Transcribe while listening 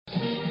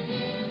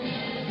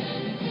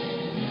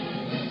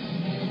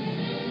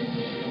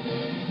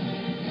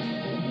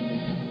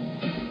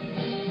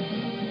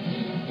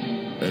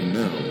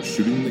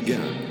Shooting the Gap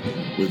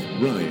with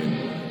Ryan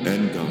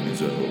and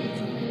Gonzo.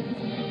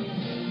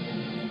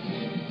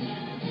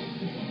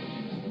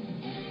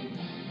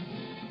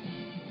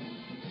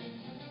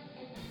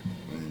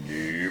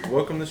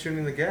 Welcome to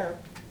Shooting the Gap.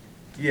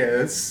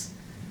 Yes.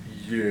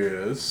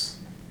 Yes.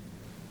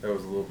 That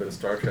was a little bit of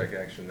Star Trek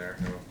action there.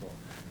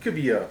 Could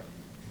be a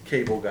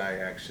cable guy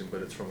action,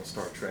 but it's from a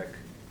Star Trek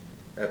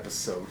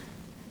episode.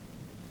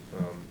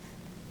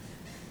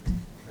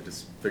 I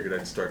just figured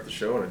I'd start the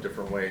show in a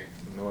different way.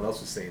 No one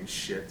else was saying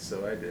shit,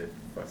 so I did.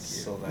 Fuck you.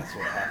 So that's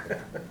what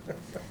happened.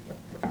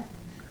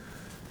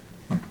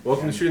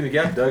 Welcome to Shooting the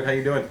Gap, Doug. How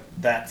you doing?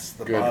 That's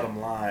the Good. bottom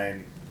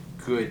line,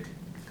 Good.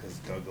 because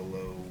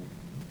Dougalo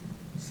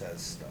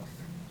says stuff.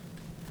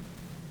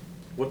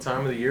 What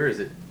time of the year is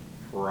it,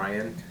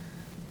 Ryan?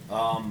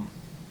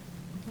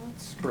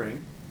 It's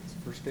spring. It's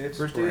the first day of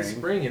First spring. day of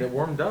spring, and it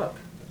warmed up.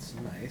 That's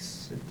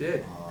nice. It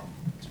did.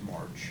 It's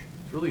March.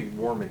 It's really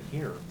warm in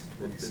here.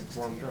 It's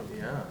 2016. warmed up,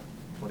 yeah.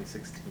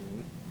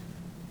 2016.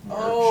 March.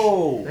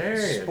 Oh, There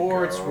you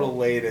sports go.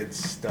 related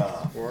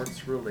stuff.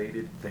 Sports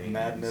related The things.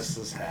 madness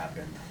has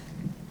happened.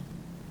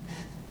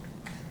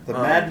 The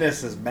Um,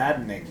 madness is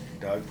maddening,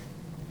 Doug.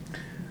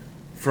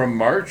 From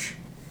March?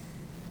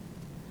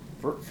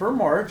 For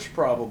March,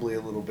 probably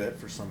a little bit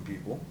for some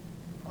people.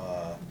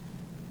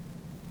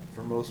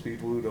 For most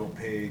people who don't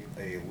pay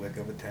a lick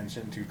of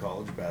attention to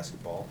college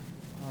basketball,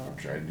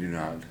 Which I do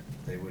not.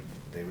 they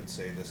would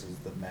say this is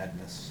the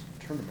madness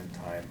tournament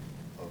time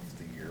of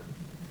the year,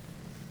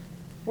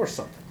 or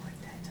something like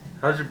that.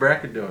 How's your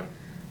bracket doing?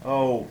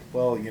 Oh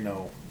well,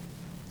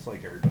 it's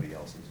like everybody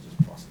else is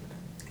just busted.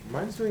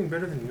 Mine's doing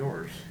better than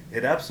yours.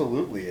 It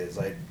absolutely is.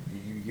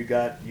 You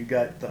got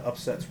the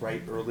upsets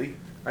right early.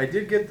 I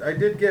did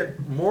get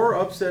more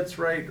upsets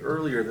right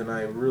earlier than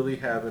I really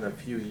have in a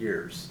few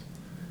years,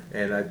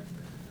 and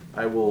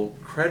I will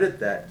credit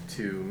that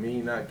to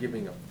me not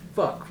giving a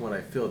fuck when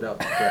I filled out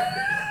the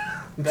bracket.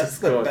 That's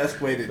Just the going,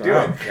 best way to do "I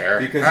don't it. care."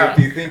 Because Ah. if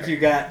you think you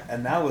got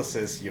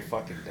analysis, you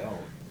fucking don't.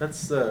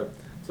 That's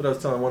what I was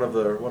telling one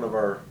of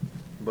our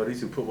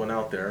buddies who put one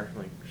out there.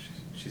 Like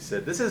she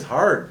said, this is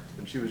hard,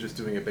 and she was just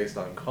doing it based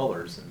on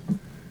colors. And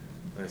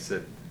I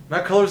said,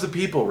 not colors of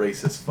people,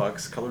 racist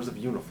fucks, colors of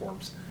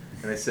uniforms.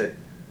 And I said,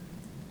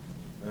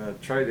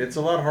 try it. It's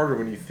a lot harder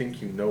when you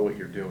think you know what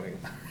you're doing.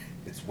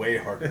 It's way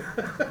harder.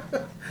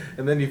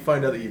 And then you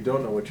find out that you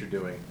don't know what you're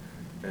doing,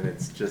 and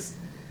it's just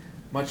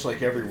Much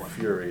like everyone.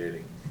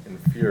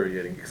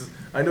 infuriating. Because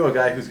I know a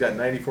guy who's got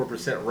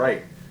 94%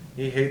 right.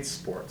 He hates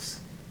sports.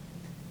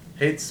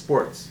 Hates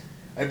sports.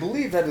 I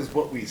believe that is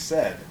what we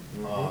said.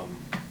 Mhm.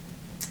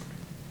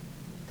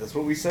 That's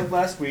what we said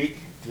last week.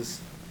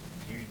 Just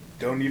you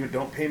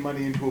don't pay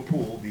money into a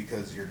pool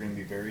because you're going to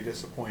be very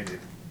disappointed.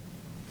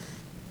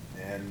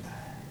 And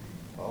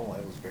well,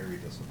 I was very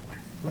disappointed.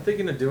 I'm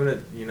thinking of doing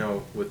it,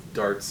 with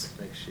darts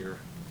next year.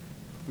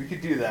 We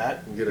could do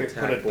that. You get We a could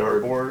put a tap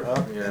board. dartboard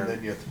up, Yeah. and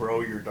then you throw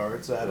your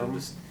darts at And them.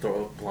 just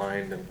throw it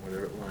blind, and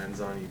whatever it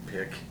lands on, you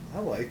pick. I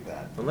like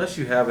that. Unless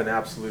you have an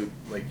absolute,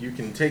 you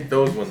can take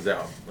those ones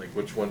out,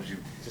 which ones you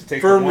Just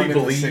take firmly the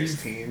 1 believe. into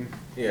 16.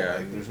 Yeah.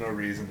 Like, there's no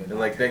reason to. And not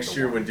like take next the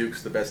year one. when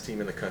Duke's the best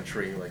team in the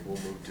country, we'll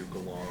move Duke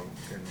along,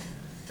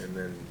 and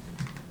then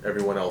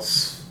everyone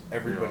else,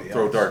 Everybody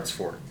throw else. darts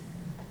for.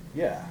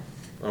 Yeah.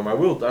 I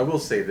will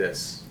say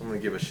this. I'm going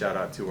to give a shout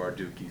out to our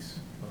Dukies.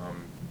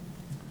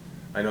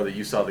 I know that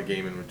you saw the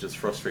game and it just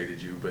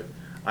frustrated you, but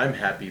I'm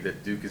happy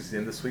that Duke is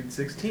in the Sweet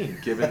 16,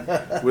 given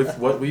with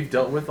what we've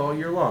dealt with all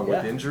year long,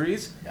 with Yeah.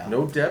 injuries, Yeah.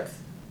 no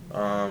depth,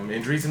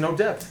 injuries and no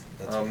depth,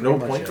 That's pretty no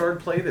much point it. guard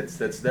play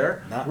that's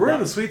there. Not- We're in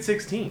not- the Sweet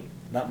 16.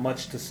 Not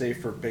much to say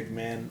for big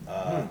man.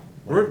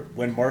 We're-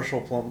 When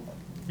Marshall Plum,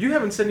 You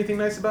haven't said anything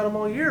nice about him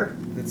all year,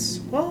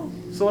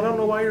 so I don't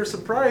know why you're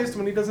surprised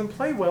when he doesn't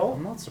play well.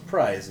 I'm not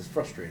surprised. It's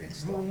frustrating Well,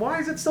 still. why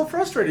is it still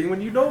frustrating when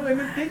you know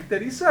and think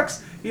that he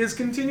sucks? He has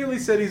continually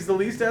said he's the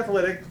least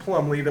athletic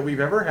Plumlee that we've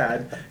ever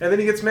had, and then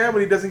he gets mad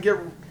when he doesn't get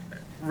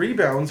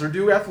rebounds or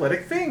do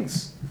athletic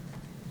things.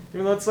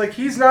 Even though it's like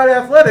he's not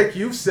athletic,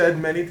 you've said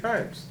many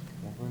times.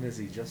 Well, when is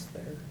he just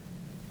there?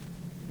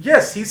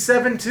 Yes, he's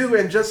 7'2"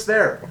 and just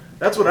there.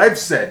 That's what I've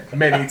said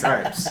many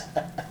times.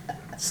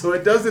 So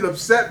it doesn't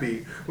upset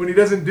me when he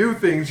doesn't do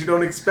things you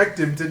don't expect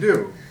him to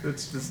do.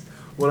 That's just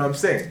what I'm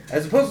saying.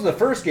 As opposed to the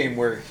first game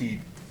where he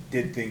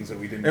did things that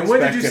we didn't And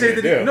expect when did you him say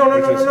to that?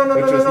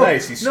 do. Which was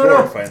nice. He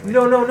scored finally.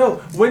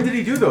 No. When did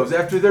he do those?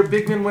 After their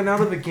big men went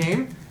out of the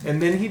game,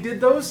 and then he did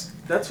those?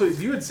 That's what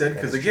you had said.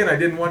 Because That is again, true. I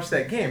didn't watch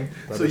that game.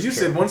 That So is you true.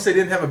 said once they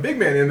didn't have a big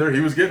man in there,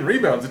 he was getting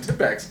rebounds and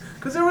tip-backs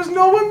because there was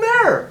no one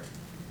there.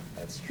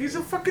 That's true. He's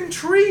a fucking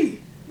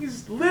tree.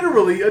 He's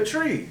literally a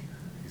tree.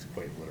 He's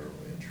quite literally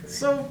a tree.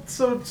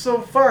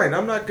 So fine.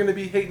 I'm not going to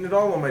be hating at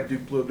all on my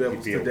Duke Blue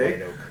Devils He'd be a today.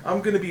 white oak.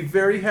 I'm going to be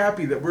very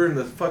happy that we're in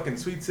the fucking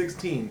Sweet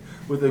 16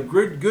 with a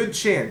good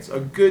chance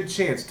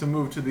to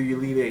move to the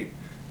Elite Eight,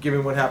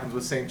 given what happens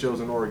with St. Joe's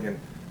and Oregon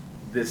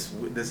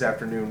this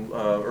afternoon,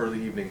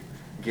 early evening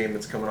game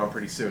that's coming on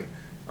pretty soon.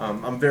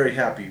 I'm very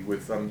happy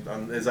with,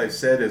 as I've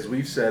said, as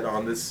we've said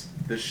on this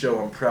show,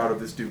 I'm proud of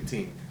this Duke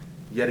team.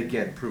 yet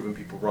again proving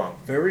people wrong.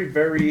 Very,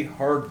 very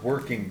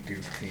hard-working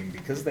Duke team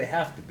because they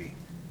have to be.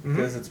 Mhm.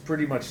 Because it's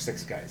pretty much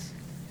 6 guys.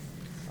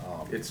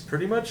 It's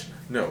pretty much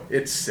no,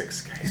 it's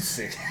 6 guys.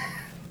 Six.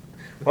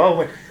 Well,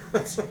 wait,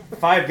 it's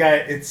 5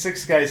 guys. It's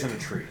 6 guys in a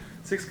tree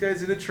 6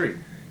 guys in a tree.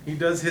 He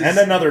does his and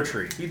another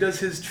tree. He does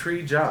his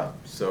tree job.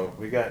 So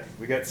We got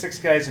 6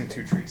 guys in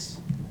 2 trees.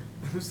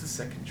 who's the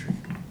second tree?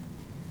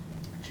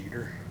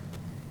 Jeter.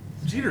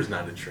 Jeter's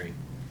not a tree.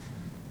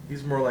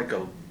 He's more like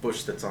a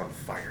bush that's on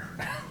fire.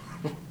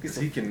 Because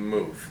he can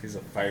move. He's a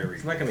fiery.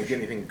 He's not going to get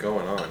anything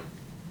going on.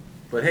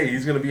 But hey,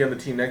 he's going to be on the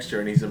team next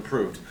year, and he's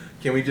improved.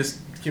 Can we just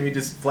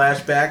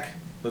flash back?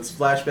 Let's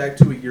flash back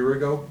to a year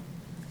ago,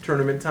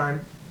 tournament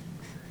time,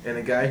 and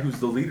a guy who's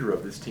the leader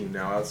of this team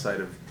now, outside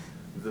of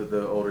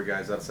the older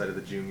guys, outside of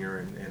the junior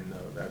and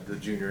the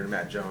junior and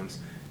Matt Jones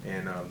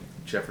and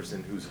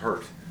Jefferson, who's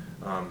hurt.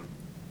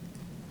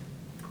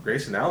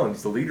 Grayson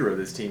Allen's the leader of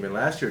this team, and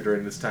last year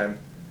during this time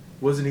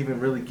wasn't even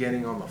really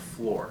getting on the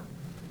floor.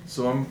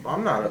 So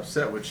I'm not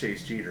upset with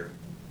Chase Jeter.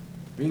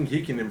 Being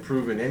he can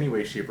improve in any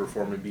way, shape, or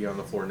form and be on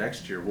the floor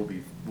next year will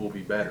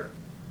be better.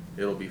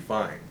 It'll be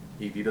fine.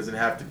 He doesn't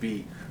have to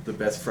be the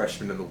best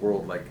freshman in the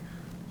world like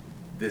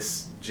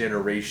this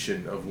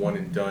generation of one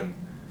and done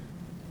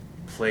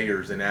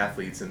players and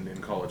athletes in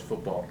college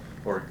football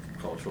or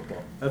college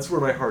football. That's where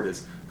my heart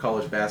is.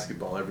 College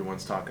basketball.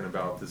 Everyone's talking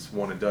about this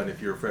one and done.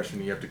 If you're a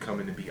freshman, you have to come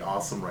in and be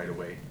awesome right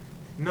away.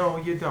 No,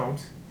 you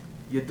don't.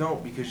 You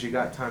don't, because you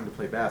got time to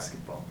play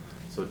basketball.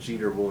 So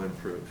Jeter will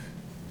improve,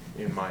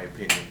 in my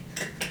opinion,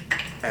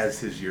 as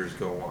his years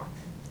go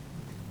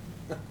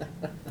on.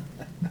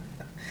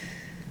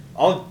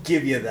 I'll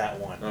give you that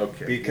one.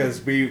 Okay.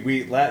 Because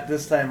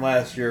this time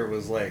last year it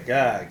was like,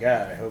 God,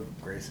 I hope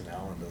Grayson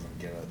Allen doesn't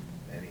get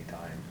any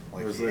time.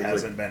 Like he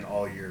hasn't been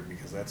all year,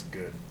 because that's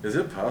good. Is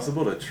it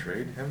possible to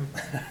trade him?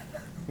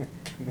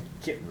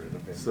 Get rid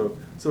of him. So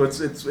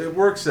it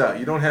works out.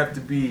 You don't have to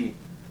be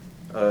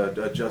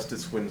a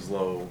Justice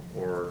Winslow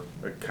or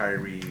a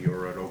Kyrie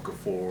or an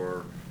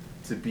Okafor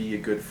to be a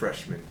good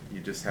freshman. You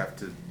just have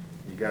to.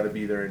 You got to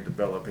be there and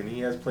develop. And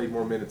he has played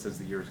more minutes as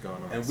the year's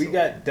gone on. And we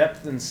got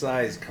depth and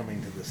size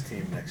coming to this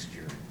team next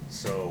year.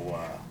 So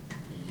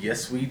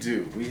yes, we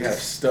do. We have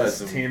studs.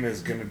 This team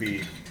is going to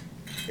be,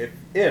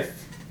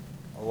 if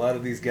a lot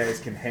of these guys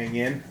can hang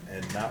in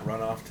and not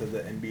run off to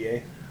the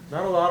NBA.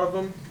 Not a lot of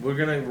them. We're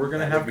gonna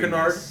have would be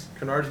Kennard. nice.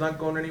 Kennard's not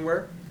going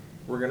anywhere.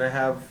 We're gonna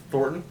have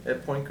Thornton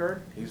at point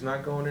guard. He's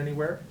not going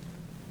anywhere.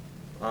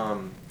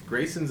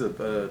 Grayson's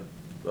a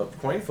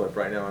coin flip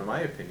right now, in my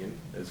opinion,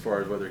 as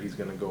far as whether he's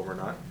gonna go or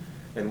not,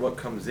 and what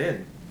comes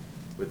in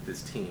with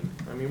this team.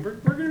 I mean, we're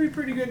gonna be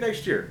pretty good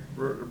next year,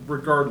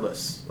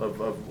 regardless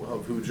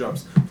of who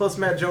jumps. Plus,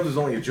 Matt Jones is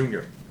only a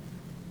junior,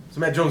 so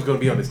Matt Jones is gonna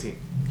be on this team.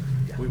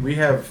 Yeah. We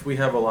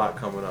have a lot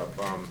coming up.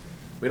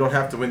 We don't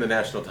have to win the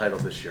national title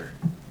this year.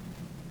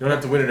 You don't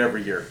have to win it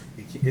every year.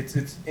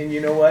 It's and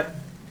you know what?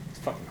 It's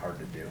fucking hard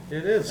to do.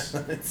 It is.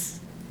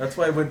 That's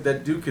why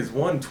that Duke has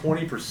won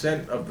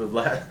 20% of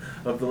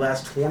the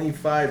last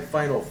 25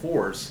 Final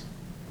Fours.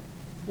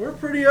 We're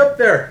pretty up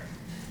there.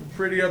 We're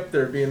pretty up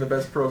there, being the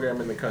best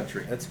program in the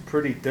country. That's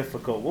pretty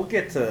difficult. We'll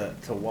get to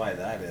why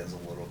that is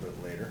a little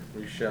bit later.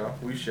 We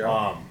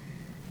shall.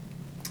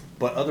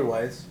 But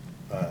otherwise,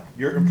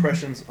 your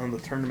impressions on the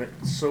tournament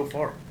so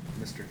far,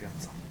 Mr.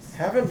 Gonzalez?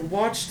 Haven't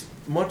watched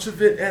much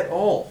of it at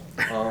all,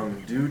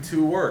 due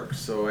to work.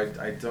 So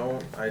I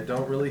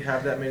don't really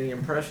have that many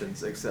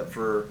impressions, except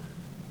for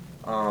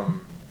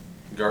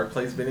guard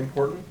play's been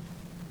important,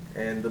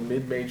 and the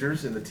mid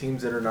majors and the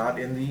teams that are not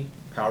in the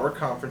power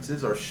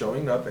conferences are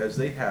showing up as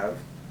they have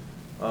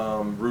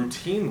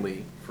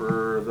routinely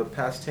for the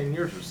past 10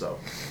 years or so.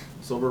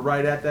 So we're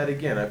right at that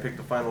again. I picked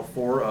the Final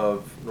Four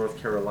of North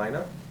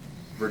Carolina,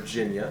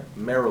 Virginia,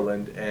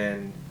 Maryland,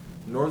 and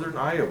Northern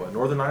Iowa.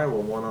 Northern Iowa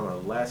won on a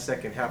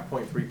last-second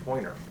half-point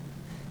three-pointer.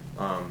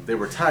 They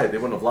were tied. They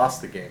wouldn't have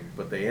lost the game,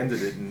 but they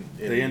ended it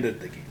They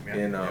ended the game,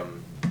 yeah.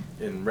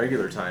 in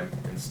regular time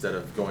instead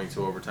of going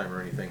to overtime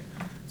or anything.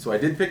 So I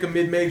did pick a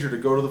mid-major to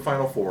go to the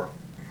Final Four.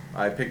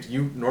 I picked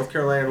North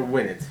Carolina to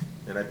win it,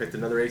 and I picked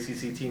another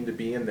ACC team to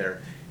be in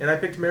there. And I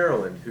picked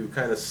Maryland, who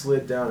kind of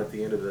slid down at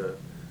the end of the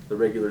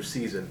regular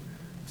season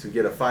to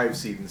get a 5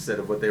 seed instead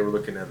of what they were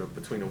looking at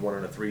between a 1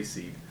 and a 3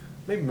 seed.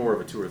 Maybe more of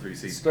a 2 or 3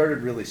 seed. Started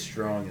really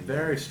strong.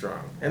 Very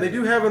strong. And they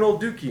do have an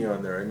old Dookie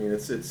on there. I mean,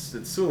 it's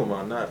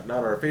Suleiman, not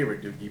our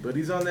favorite Dookie, but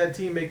he's on that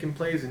team making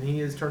plays, and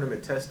he is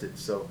tournament tested.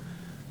 So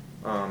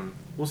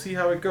we'll see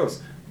how it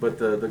goes. But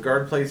the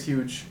guard play is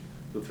huge.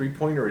 The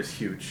three-pointer is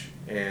huge.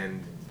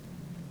 And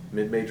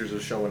mid-majors are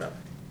showing up.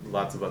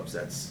 Lots of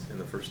upsets in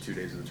the first 2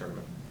 days of the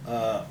tournament.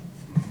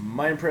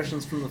 My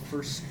impressions from the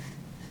first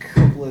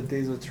couple of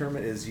days of the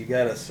tournament is you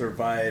gotta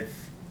survive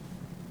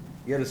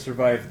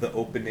the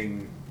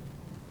opening,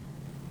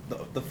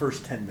 the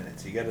first 10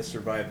 minutes. You gotta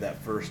survive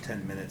that first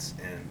 10 minutes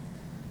and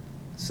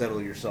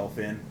settle yourself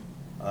in.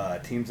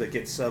 Teams that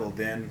get settled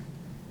in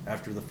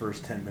after the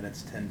first 10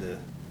 minutes tend to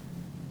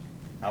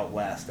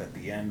outlast at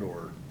the end,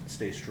 or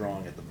stay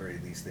strong at the very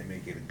least. They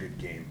make it a good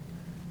game.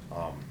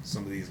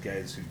 Some of these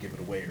guys who give it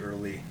away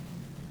early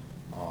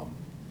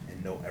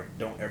and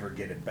don't ever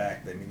get it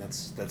back. I mean,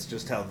 that's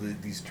just how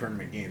these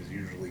tournament games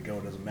usually go.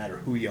 It doesn't matter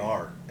who you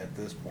are at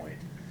this point.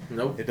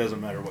 Nope. It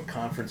doesn't matter what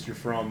conference you're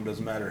from. It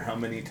doesn't matter how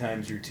many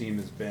times your team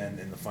has been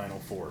in the Final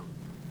Four.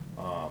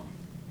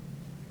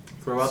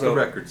 Throw out So- the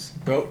records.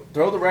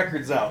 Throw the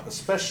records out,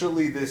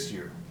 especially this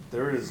year.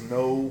 There is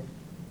no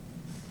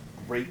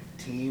great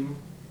team,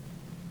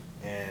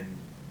 and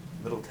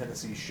Middle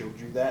Tennessee showed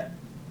you that.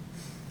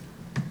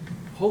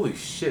 Holy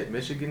shit!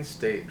 Michigan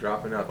State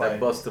dropping out. By- That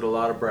busted a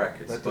lot of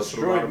brackets. That Busted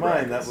a lot destroyed of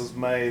mine. That brackets.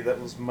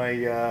 was my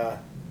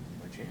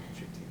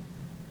championship team.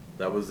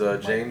 That was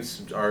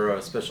James, our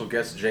special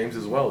guest James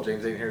as well.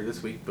 James ain't here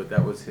this week, but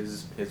that was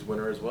his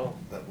winner as well.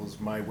 That was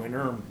my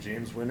winner,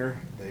 James' winner.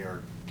 They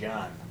are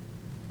gone.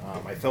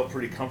 I felt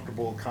pretty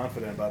comfortable,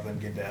 confident about them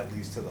getting to at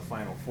least to the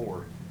Final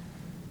Four.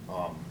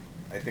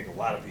 I think a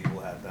lot of people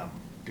had them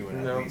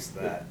doing at least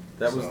that.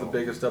 That was So, the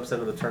biggest upset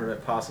of the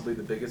tournament, possibly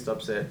the biggest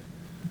upset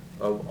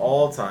of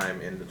all time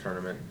in the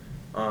tournament.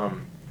 I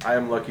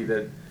am lucky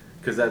that,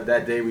 because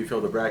that day we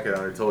filled the bracket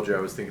out, I told you I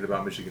was thinking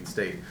about Michigan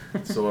State.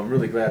 So I'm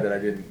really glad that I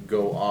didn't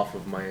go off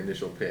of my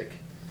initial pick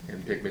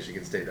and pick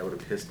Michigan State. That would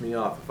have pissed me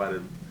off if I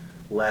had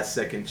last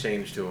second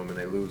change to them and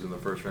they lose in the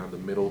first round to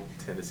Middle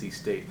Tennessee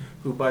State,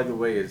 who, by the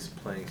way, is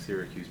playing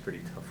Syracuse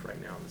pretty tough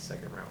right now in the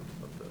second round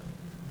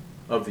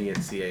of the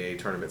NCAA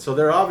tournament. So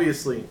they're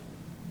obviously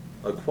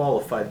a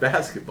qualified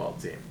basketball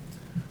team.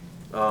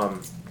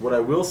 What I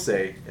will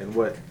say, and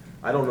what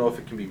I don't know if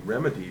it can be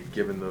remedied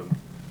given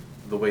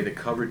the way the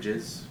coverage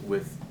is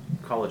with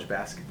college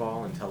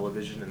basketball and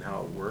television and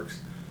how it works,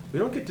 we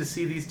don't get to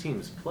see these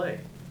teams play.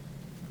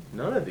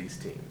 None of these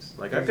teams.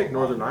 Like, I There's a picked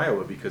lot. Northern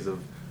Iowa because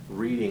of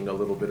reading a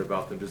little bit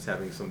about them, just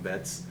having some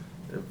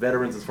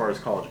veterans as far as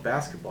college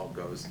basketball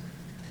goes.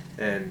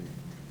 And,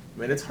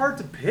 man, it's hard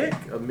to pick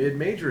a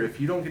mid-major if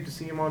you don't get to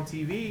see them on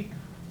TV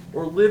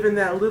or live in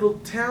that little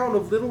town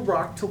of Little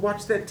Rock to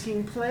watch that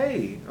team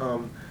play.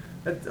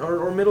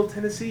 Or Middle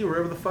Tennessee,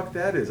 wherever the fuck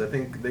that is. I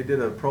think they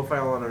did a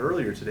profile on it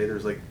earlier today.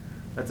 There's like,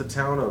 that's a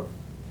town of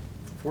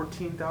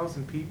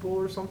 14,000 people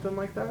or something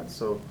like that.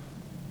 So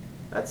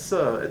that's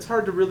it's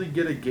hard to really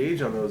get a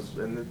gauge on those.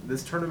 And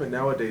this tournament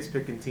nowadays,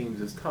 picking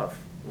teams is tough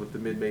with the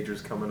mid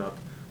majors coming up,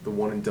 the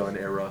one and done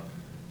era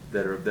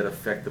that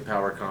affect the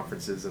power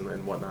conferences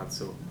and whatnot.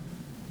 So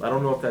I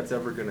don't know if that's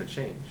ever going to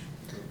change.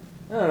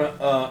 I don't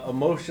know.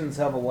 Emotions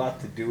have a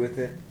lot to do with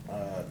it.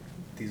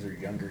 These are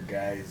younger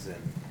guys,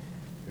 and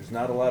there's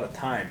not a lot of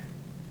time.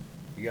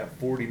 You got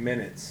 40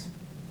 minutes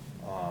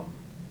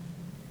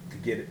to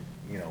get it,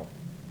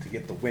 to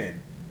get the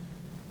win.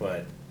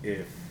 But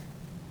if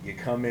you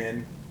come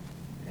in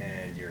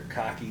and you're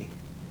cocky,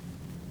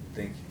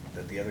 think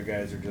that the other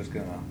guys are just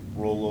gonna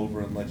roll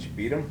over and let you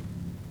beat them,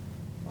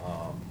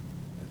 I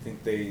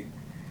think they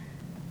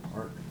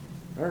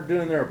aren't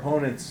doing their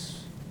opponents.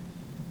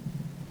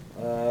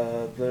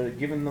 They're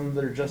giving them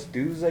their just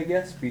dues, I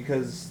guess,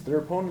 because their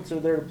opponents are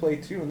there to play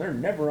too, and they're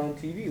never on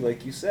TV,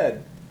 like you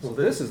said. So Well,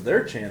 this is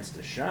their chance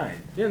to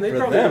shine. Yeah, and they for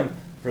probably them.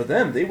 For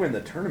them, they win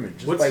the tournament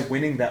just by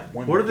winning that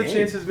one. What are the game.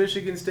 chances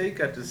Michigan State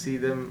got to see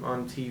them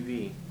on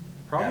TV?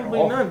 Probably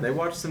all. none. They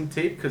watch some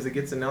tape because it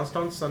gets announced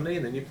on Sunday,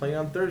 and then you play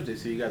on Thursday.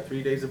 So you got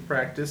 3 days of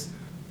practice,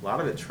 a lot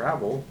of it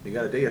travel. You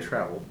got a day of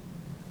travel,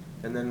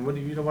 and then what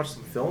do you to watch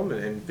some film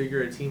and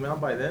figure a team out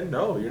by then?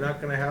 No, you're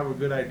not going to have a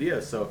good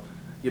idea. So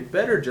you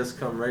better just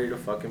come ready to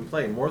fucking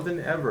play. More than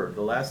ever,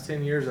 the last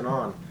 10 years and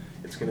on,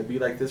 it's going to be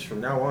like this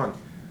from now on.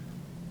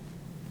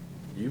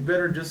 You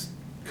better just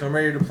come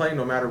ready to play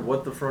no matter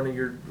what the front of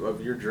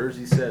your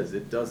jersey says.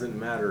 It doesn't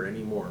matter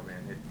anymore,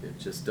 man. It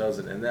just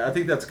doesn't. And I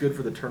think that's good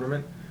for the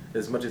tournament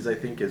as much as I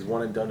think is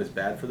one and done is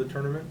bad for the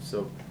tournament.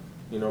 So,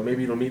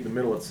 maybe it'll meet in the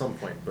middle at some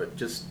point. But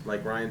just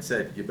like Ryan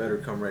said, you better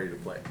come ready to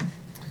play.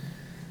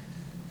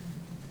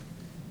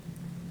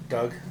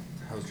 Doug,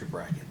 how's your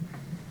bracket?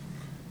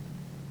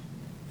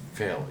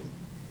 Failing.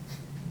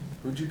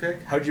 Who'd you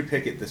pick? How'd you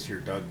pick it this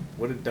year, Doug?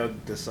 What did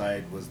Doug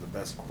decide was the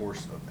best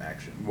course of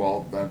action?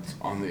 Well, that's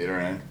on the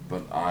internet,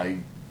 but I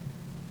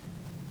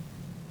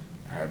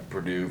had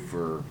Purdue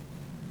for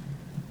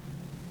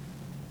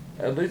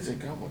at least a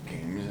couple of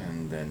games,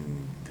 and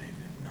then they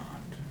did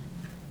not.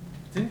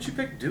 Didn't you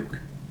pick Duke?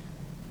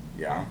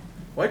 Yeah.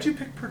 Why'd you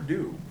pick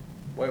Purdue?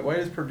 Why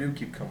does Purdue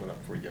keep coming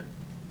up for you?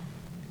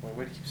 Why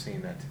do you keep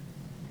saying that?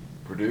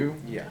 Purdue?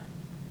 Yeah.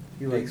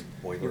 He likes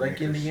Boilermakers. You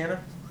like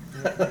Indiana?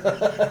 You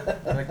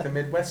like the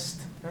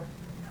Midwest?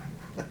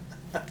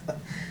 No?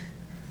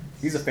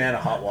 He's a fan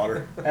of hot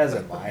water, as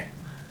am I.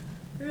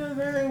 Yeah,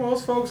 I think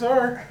most folks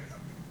are.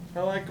 I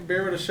like a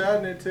beer with a shot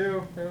in it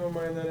too. I don't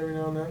mind that every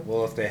now and then.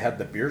 Well, if they had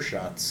the beer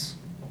shots,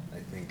 I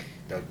think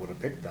Doug would have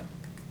picked them.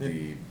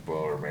 The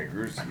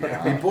Boilermakers? The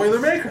Yeah.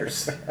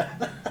 Boilermakers.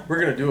 We're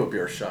gonna do a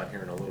beer shot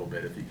here in a little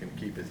bit if he can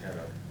keep his head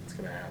up. It's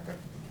gonna happen.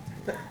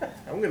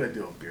 I'm gonna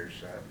do a beer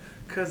shot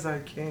because I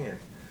can.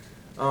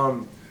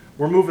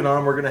 We're moving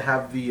on. We're gonna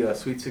have the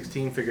Sweet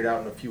 16 figured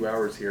out in a few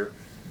hours here.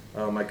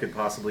 I could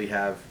possibly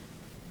have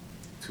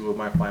 2 of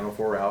my Final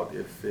Four out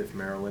if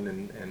Maryland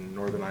and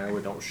Northern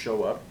Iowa don't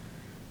show up.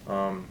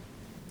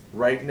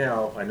 Right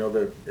now, I know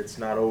that it's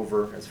not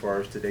over as far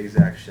as today's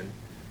action.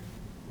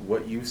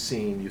 What you've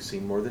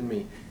seen more than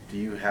me. Do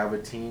you have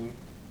a team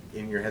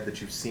in your head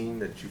that you've seen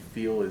that you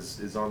feel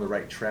is on the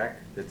right track?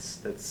 That's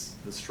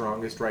the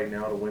strongest right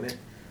now to win it.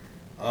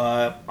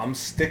 I'm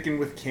sticking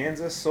with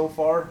Kansas so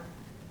far,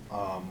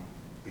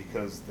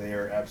 because they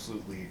are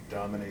absolutely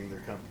dominating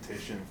their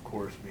competition. Of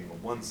course, being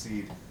a 1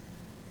 seed,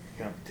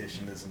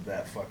 competition isn't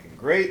that fucking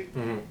great.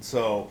 Mm-hmm.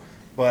 So,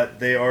 but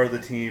they are the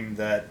team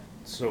that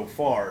so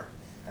far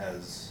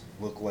has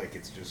looked like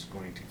it's just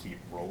going to keep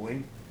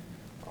rolling.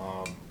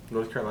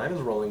 North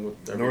Carolina's rolling with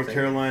everything. North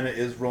Carolina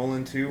is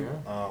rolling too.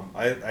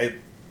 Yeah.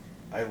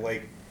 I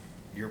like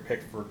your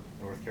pick for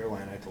North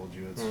Carolina. I told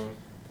you it's Mhm.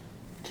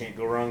 can't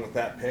go wrong with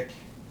that pick.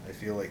 I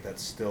feel like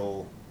that's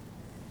still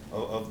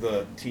of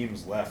the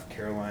teams left.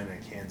 Carolina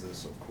and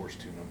Kansas, of course,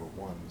 2 number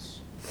 1s.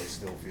 I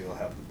still feel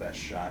have the best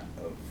shot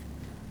of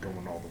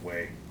going all the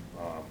way.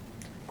 Of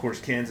course,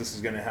 Kansas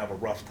is going to have a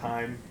rough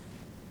time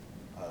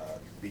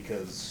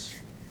because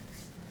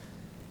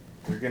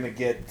they're going to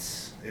get,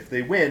 if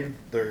they win,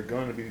 they're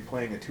going to be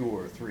playing a 2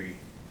 or a 3.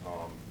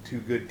 2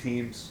 good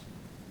teams,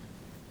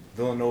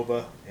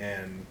 Villanova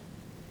and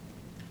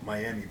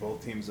Miami,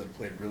 both teams that have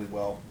played really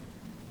well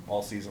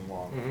all season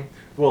long. Mm-hmm.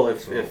 Well,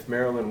 if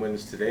Maryland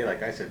wins today,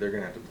 like I said, they're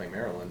going to have to play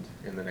Maryland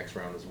in the next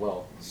round as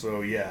well.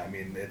 So yeah, I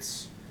mean,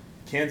 it's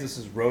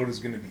Kansas's road is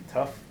going to be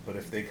tough, but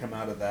if they come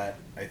out of that,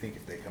 I think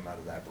if they come out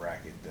of that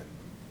bracket, then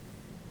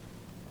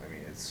I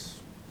mean,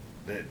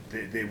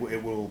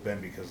 it will have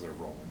been because they're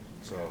rolling.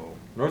 So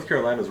North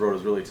Carolina's road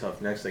is really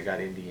tough. Next, they got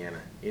Indiana.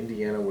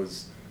 Indiana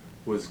was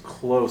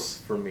close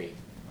for me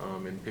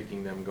in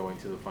picking them going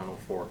to the Final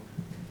Four.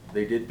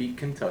 They did beat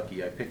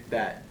Kentucky. I picked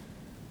that,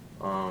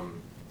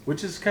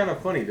 which is kind of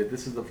funny that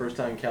this is the first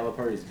time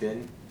Calipari's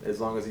been,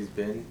 as long as he's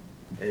been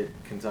at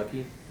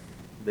Kentucky,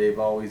 they've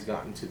always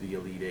gotten to the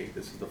Elite Eight.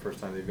 This is the first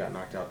time they've got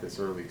knocked out this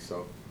early.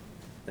 So,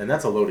 and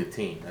that's a loaded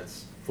team.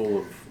 That's full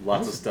of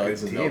lots of That's a good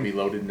studs, and they'll team. be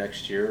loaded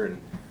next year, and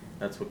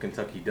that's what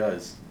Kentucky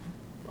does.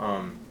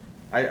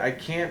 I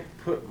can't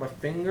put my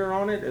finger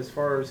on it as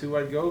far as who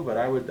I'd go, but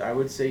I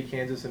would say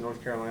Kansas and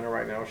North Carolina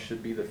right now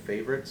should be the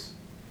favorites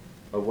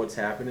of what's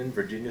happening.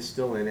 Virginia's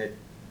still in it.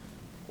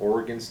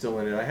 Oregon's still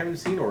in it. I haven't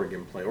seen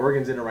Oregon play.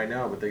 Oregon's in it right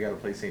now, but they got to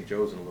play St.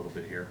 Joe's in a little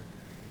bit here.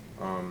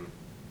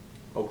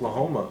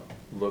 Oklahoma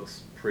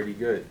looks pretty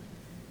good.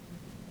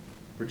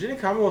 Virginia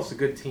Commonwealth's a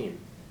good team.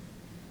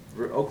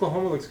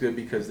 Oklahoma looks good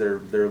because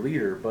their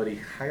leader, Buddy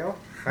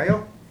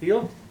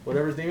Hield,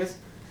 whatever his name is,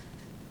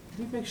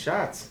 he makes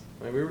shots.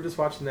 I mean, we were just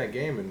watching that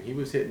game, and he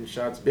was hitting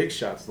shots, big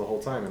shots, the whole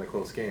time in a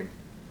close game.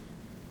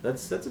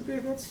 That's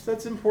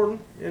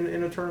important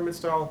in a tournament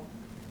style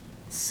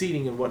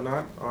seeding and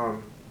whatnot.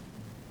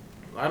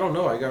 I don't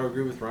know. I got to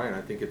agree with Ryan.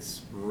 I think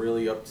it's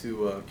really up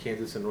to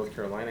Kansas and North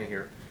Carolina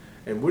here.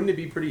 And wouldn't it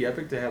be pretty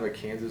epic to have a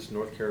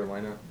Kansas-North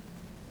Carolina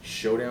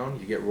showdown?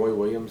 You get Roy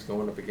Williams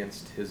going up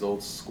against his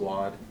old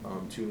squad,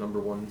 2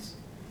 number 1s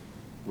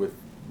with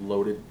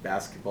loaded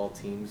basketball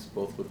teams,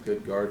 both with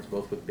good guards,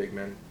 both with big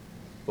men,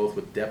 both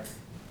with depth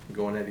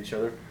going at each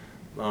other.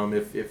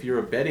 If you're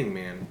a betting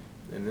man,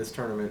 and this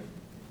tournament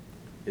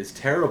is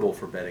terrible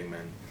for betting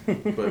men,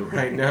 but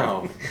right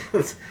now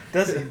it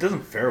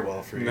doesn't fare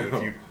well for you No.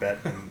 if you bet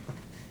and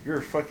you're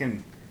a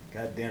fucking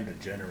goddamn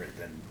degenerate.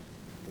 Then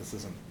this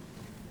isn't.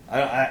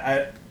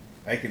 I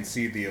can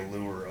see the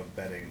allure of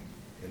betting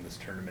in this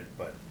tournament,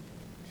 but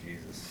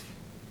Jesus,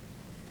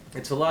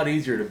 it's a lot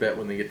easier to bet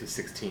when they get to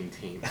 16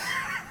 teams.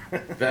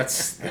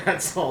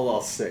 That's all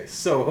I'll say.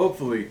 So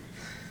hopefully,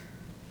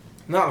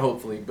 not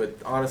hopefully, but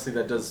honestly,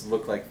 that does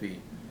look like the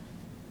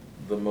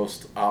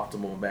most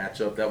optimal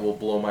matchup. That will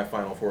blow my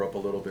Final Four up a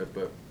little bit,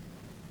 but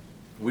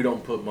we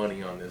don't put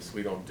money on this.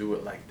 We don't do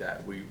it like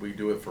that. We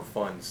do it for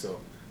fun.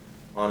 So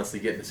honestly,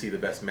 getting to see the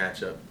best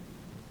matchup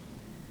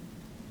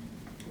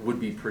would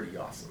be pretty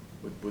awesome.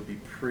 Would be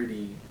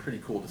pretty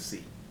cool to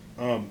see.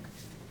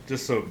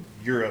 just so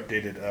you're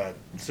updated,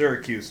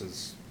 Syracuse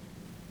is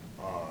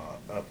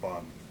up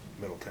on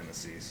Middle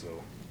Tennessee, so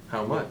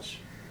How much?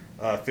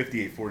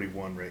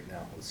 58-41 right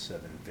now with 7:15.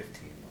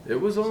 It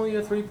was only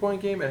a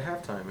 3-point game at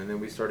halftime, and then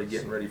we started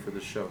getting ready for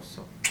the show.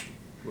 So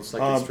looks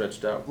like it's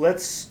stretched out.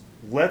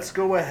 Let's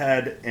go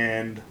ahead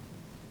and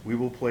we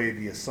will play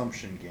the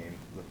assumption game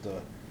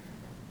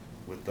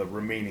with the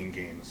remaining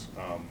games.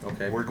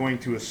 Okay. We're going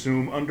to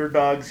assume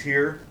underdogs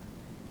here.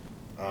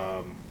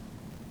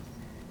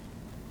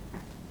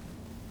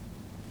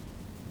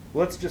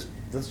 Let's just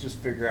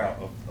figure out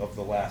of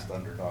the last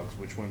underdogs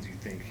which ones you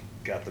think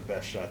got the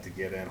best shot to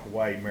get in.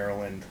 Hawaii,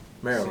 Maryland.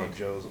 St.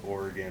 Joe's,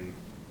 Oregon.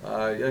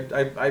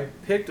 I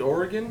picked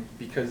Oregon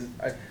because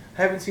I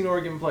haven't seen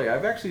Oregon play.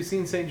 I've actually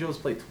seen St. Joe's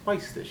play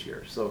twice this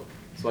year, so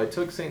I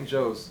took St.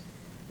 Joe's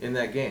in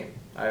that game.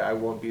 I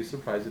won't be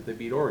surprised if they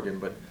beat Oregon,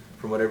 but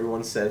from what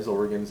everyone says,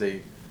 Oregon's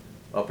a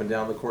up and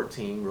down the court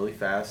team, really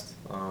fast,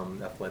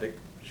 athletic,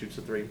 shoots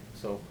a three.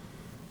 So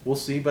we'll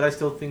see, but I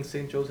still think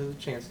St. Joe's has a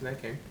chance in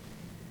that game.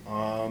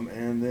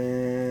 And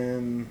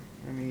then,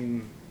 I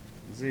mean,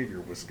 Xavier,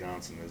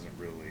 Wisconsin isn't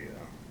really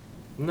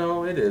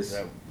No, it is.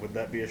 Would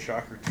that be a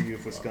shocker to you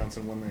if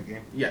Wisconsin won that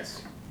game?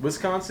 Yes.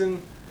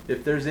 Wisconsin,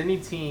 if there's any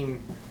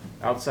team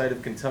outside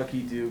of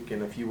Kentucky, Duke,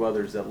 and a few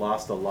others that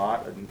lost a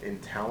lot in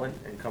talent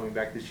and coming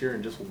back this year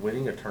and just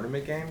winning a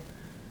tournament game,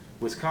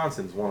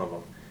 Wisconsin's one of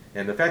them.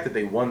 And the fact that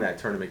they won that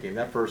tournament game,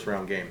 that first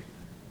round game,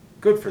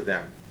 good for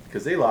them.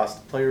 Because they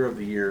lost Player of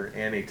the Year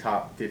and a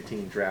top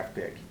 15 draft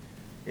pick.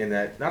 In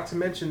that, not to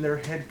mention their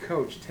head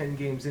coach 10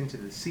 games into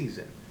the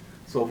season.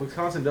 So if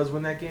Wisconsin does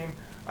win that game,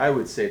 I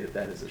would say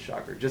that is a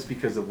shocker, just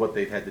because of what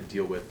they've had to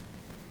deal with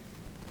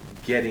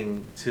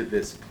getting to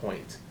this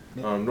point.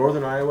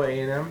 Northern Iowa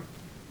A&M,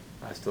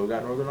 I still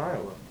got Northern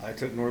Iowa. I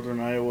took Northern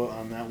Iowa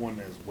on that one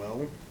as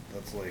well.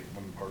 That's like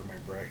one part of my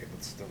bracket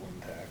that's still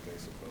intact, I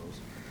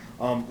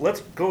suppose.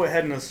 Let's go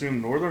ahead and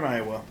assume Northern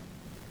Iowa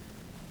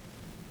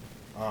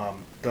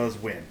does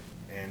win,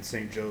 and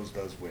St. Joe's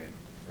does win,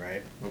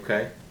 right?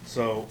 Okay.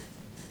 So,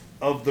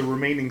 of the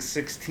remaining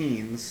 6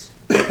 teams,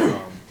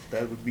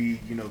 that would be,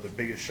 the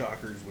biggest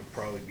shockers would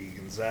probably be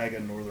Gonzaga,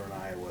 Northern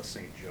Iowa,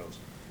 St. Joe's.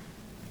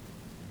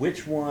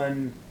 Which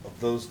one of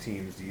those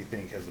teams do you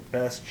think has the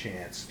best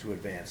chance to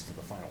advance to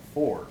the Final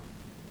Four?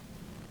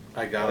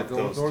 I gotta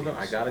go with Northern.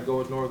 teams. I gotta go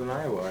with Northern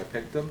Iowa. I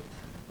picked them.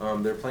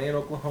 They're playing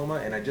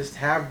Oklahoma, and I just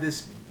have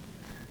this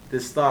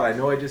thought. I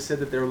know I just said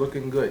that they're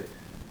looking good,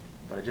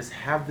 but I just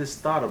have this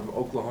thought of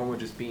Oklahoma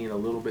just being a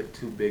little bit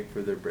too big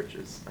for their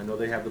britches. I know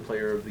they have the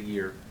Player of the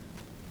Year,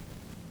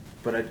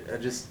 but I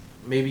just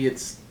maybe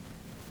it's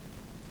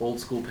old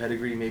school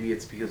pedigree. Maybe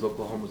it's because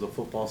Oklahoma's a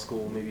football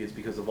school. Maybe it's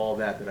because of all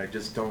that I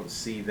just don't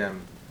see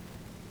them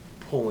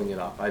pulling it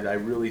off. I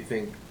really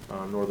think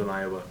Northern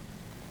Iowa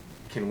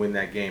can win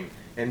that game.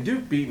 And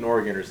Duke beating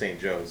Oregon or St.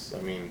 Joe's,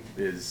 I mean,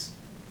 is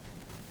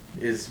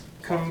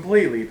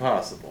completely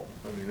possible.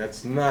 I mean,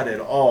 that's not at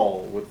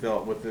all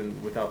without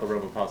the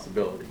realm of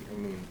possibility. I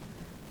mean,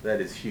 that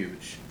is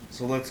huge.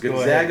 So let's go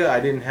ahead. Gonzaga, I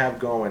didn't have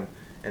going,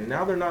 and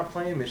now they're not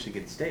playing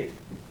Michigan State.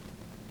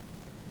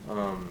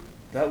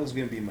 That was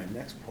going to be my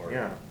next part.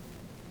 Yeah.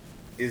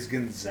 Is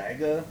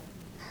Gonzaga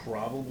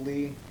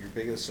probably your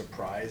biggest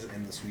surprise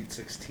in the Sweet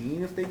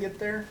 16 if they get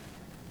there?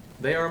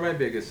 They are my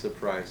biggest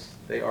surprise.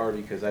 They are,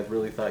 because I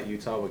really thought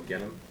Utah would get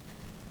them.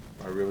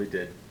 I really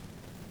did.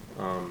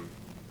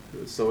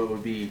 So it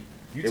would be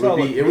Utah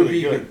looked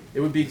really good it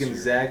would be this year.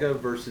 Gonzaga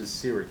versus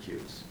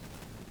Syracuse.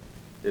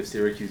 If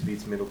Syracuse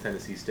beats Middle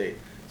Tennessee State.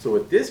 So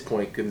at this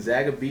point,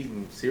 Gonzaga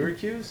beating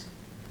Syracuse,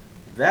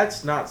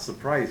 that's not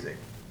surprising.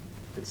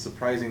 It's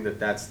surprising that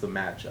that's the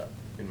matchup,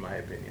 in my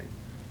opinion.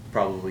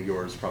 Probably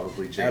yours,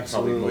 probably Jake,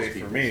 Absolutely probably most for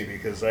people's. me,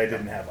 because I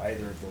didn't have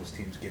either of those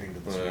teams getting to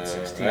the Sweet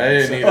 16. I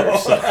didn't either.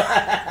 So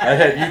I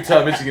had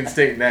Utah, Michigan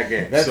State in that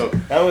game. That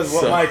was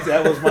so-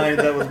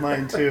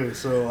 mine too.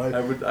 So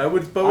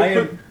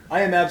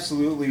I am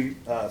absolutely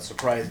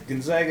surprised.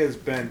 Gonzaga has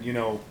been,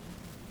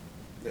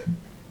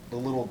 the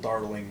little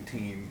darling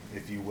team,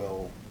 if you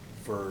will,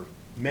 for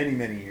many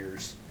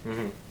years.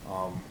 Mm-hmm.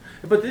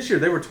 But this year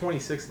they were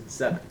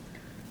 26-7.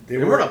 They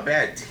weren't a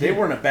bad team. They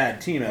weren't a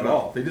bad team at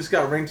all. They just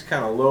got ranked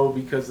kind of low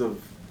because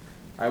of,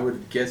 I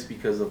would guess,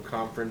 because of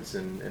conference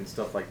and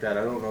stuff like that.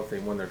 I don't know if they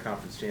won their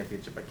conference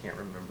championship. I can't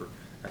remember.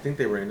 I think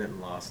they were in it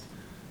and lost.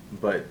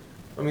 But,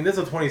 I mean, that's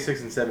a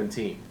 26-7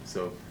 team.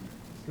 So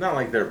it's not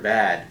like they're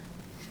bad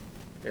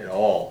at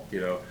all,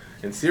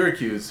 And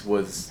Syracuse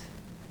was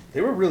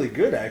They were really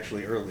good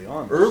actually early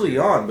on.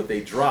 but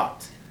they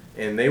dropped.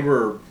 And they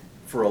were,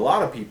 for a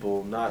lot of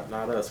people, not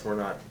us, we're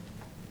not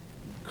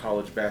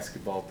college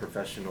basketball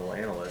professional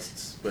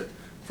analysts, but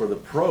for the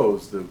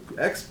pros, the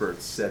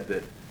experts said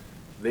that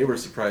they were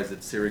surprised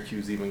that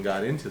Syracuse even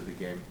got into the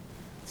game.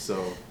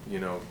 So,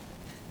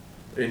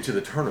 into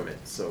the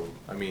tournament. So,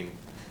 I mean,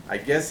 I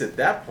guess at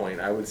that point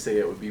I would say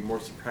it would be more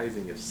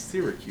surprising if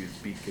Syracuse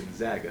beat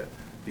Gonzaga,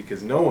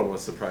 because no one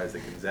was surprised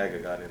that Gonzaga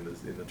got in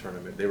the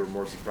tournament. They were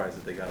more surprised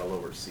that they got a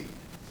lower seed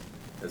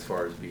as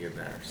far as being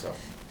there. So,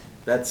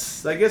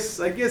 that's I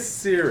guess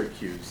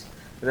Syracuse.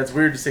 And that's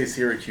weird to say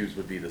Syracuse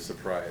would be the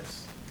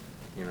surprise,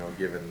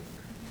 given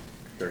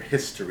their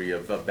history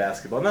of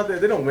basketball. Not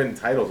that they don't win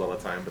titles all the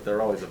time, but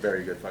they're always a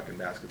very good fucking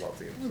basketball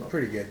team. They're So.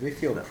 pretty good. They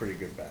feel pretty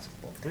good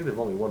basketball. I think they've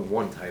only won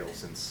one title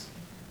since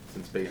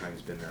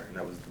Boeheim's been there, and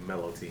that was the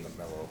Mello team. The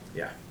Mello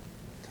Yeah.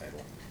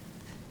 title.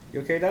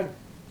 You okay, Doug?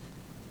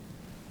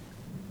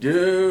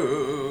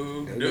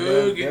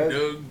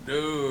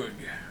 Doug.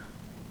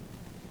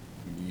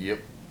 Yep.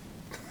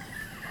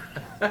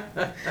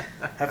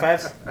 High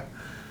fives.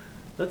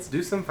 Let's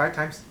do some 5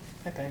 times.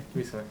 Okay. Give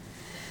me some.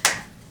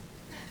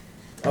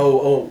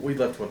 Oh, we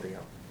left one thing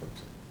out.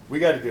 We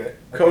got to do it.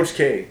 Coach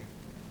K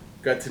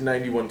got to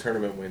 91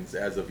 tournament wins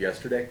as of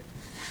yesterday.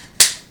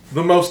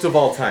 The most of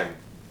all time.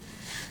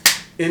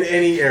 In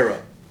any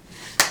era.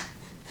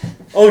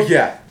 Oh,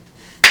 yeah.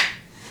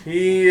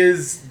 He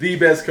is the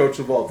best coach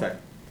of all time.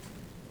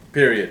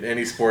 Period.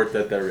 Any sport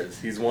that there is.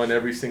 He's won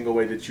every single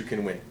way that you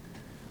can win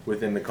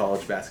within the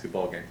college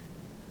basketball game.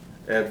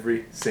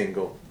 Every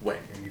single way.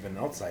 And even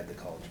outside the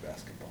college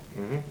basketball.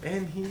 Mm-hmm.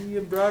 And he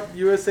brought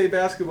USA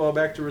basketball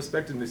back to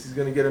respectedness. He's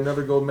going to get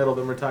another gold medal,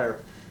 then retire.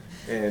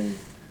 And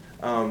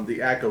the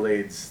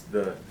accolades,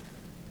 the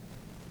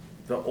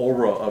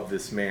aura of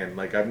this man.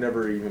 Like, I've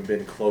never even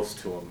been close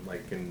to him,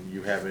 like, and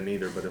you haven't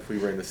either, but if we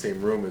were in the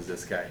same room as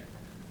this guy,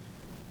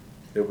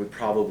 it would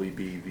probably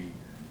be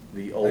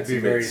the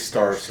ultimate very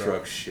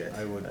starstruck shit.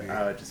 I would be.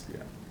 I would just,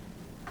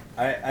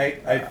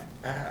 I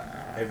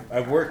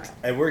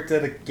worked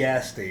at a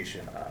gas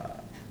station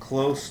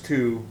close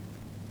to,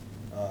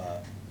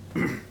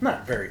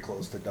 not very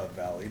close to Dove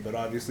Valley, but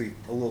obviously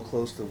a little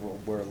close to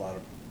where a lot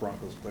of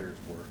Broncos players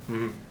were.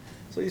 Mhm.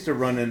 So I used to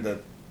run into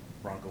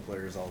Bronco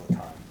players all the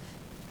time,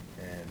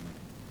 and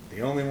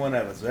the only one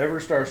I was ever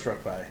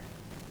starstruck by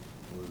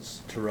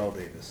was Terrell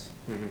Davis,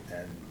 Mhm.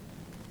 and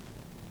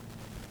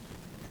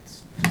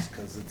it's just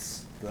because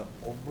it's the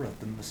aura,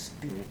 the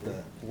mystique,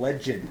 the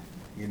legend.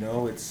 You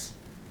know, it's.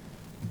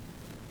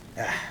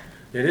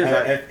 It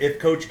is. If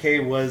Coach K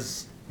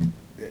was,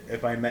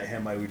 if I met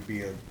him, I would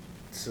be a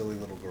silly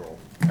little girl.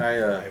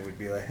 I would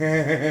be like.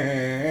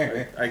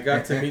 I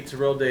got to meet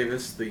Terrell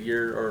Davis the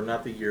year, or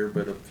not the year,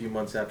 but a few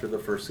months after the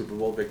first Super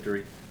Bowl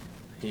victory.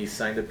 He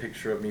signed a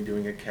picture of me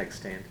doing a keg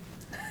stand.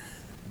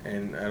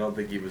 And I don't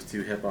think he was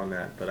too hip on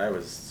that, but I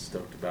was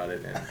stoked about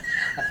it,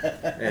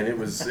 and it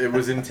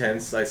was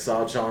intense. I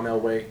saw John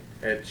Elway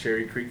at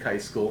Cherry Creek High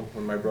School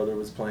when my brother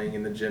was playing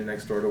in the gym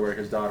next door to where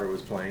his daughter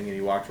was playing, and he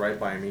walked right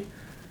by me,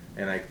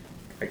 and I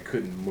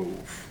couldn't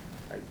move.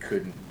 I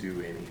couldn't do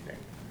anything.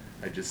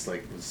 I just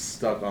was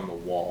stuck on the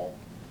wall.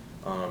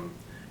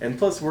 And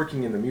plus,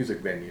 working in the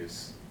music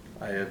venues,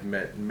 I have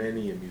met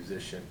many a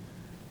musician.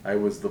 I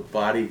was the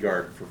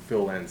bodyguard for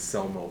Phil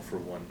Anselmo for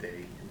one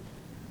day.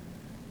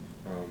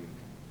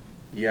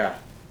 Yeah,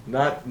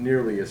 not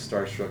nearly as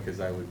starstruck as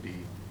I would be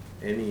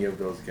any of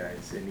those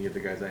guys, any of the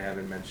guys I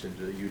haven't mentioned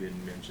or that you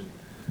didn't mention,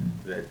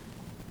 that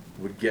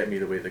would get me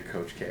the way that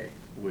Coach K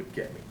would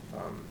get me.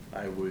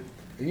 I would.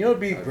 You know,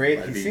 it'd be great.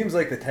 I'd He be- seems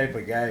like the type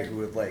of guy who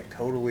would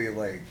totally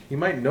He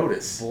might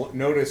notice.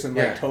 notice and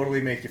Yeah.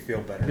 totally make you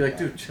feel better. He'd be like, about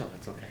dude, chill,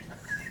 it's okay.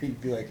 it.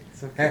 He'd be like,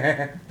 It's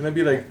okay. And I'd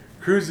be like,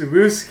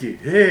 Kruzewski,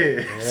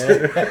 hey.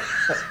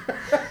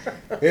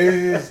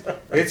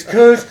 it's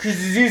Coach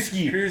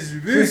Krzyzewski.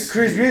 Krzyzewski.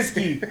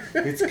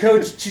 Krzyzewski. It's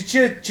Coach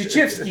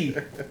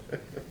Chichivsky.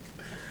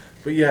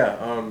 But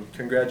yeah,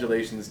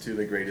 congratulations to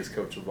the greatest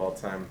coach of all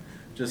time.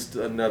 Just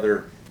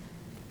another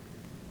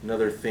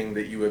thing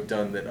that you have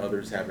done that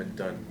others haven't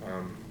done.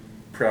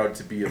 Proud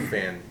to be a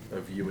fan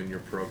of you and your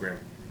program.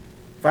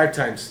 5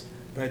 times.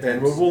 Five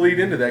And times. we'll lead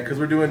into that because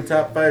we're doing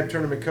top 5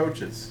 tournament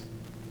coaches.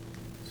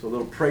 So a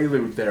little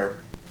prelude there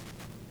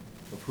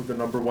of who the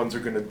number ones are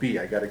going to be.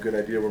 I got a good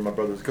idea where my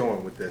brother's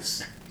going with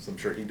this, so I'm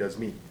sure he does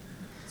me.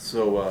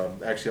 So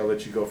actually, I'll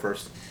let you go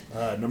first.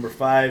 Number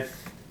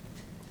 5,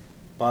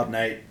 Bob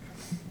Knight.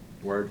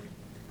 Word.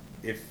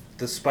 If,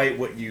 despite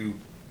what you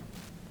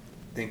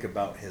think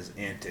about his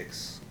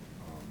antics,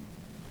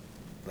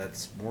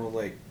 that's more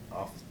like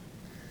off.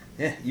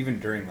 Even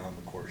during the on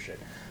the court shit.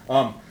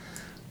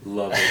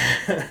 Love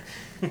it.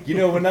 You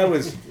know, when I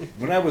was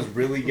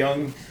really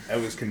young, I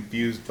was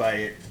confused by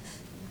it.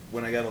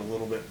 When I got a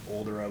little bit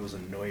older, I was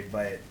annoyed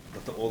by it.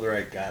 But the older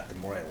I got, the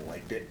more I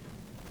liked it.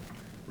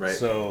 Right.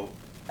 So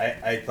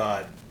I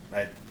thought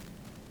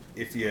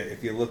if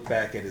you look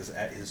back at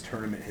his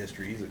tournament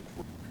history,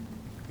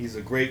 he's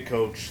a great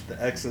coach.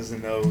 The X's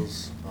and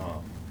O's,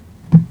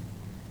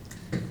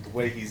 the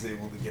way he's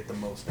able to get the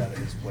most out of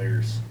his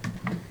players,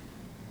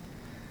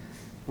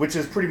 which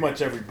is pretty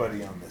much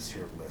everybody on this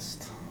here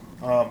list.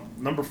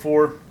 Number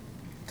 4,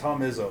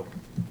 Tom Izzo.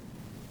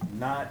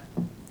 Not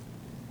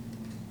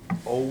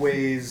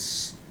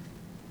always,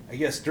 I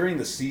guess during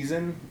the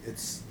season,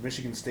 it's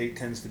Michigan State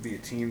tends to be a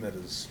team that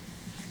is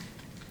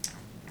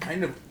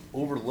kind of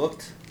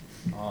overlooked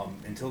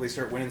until they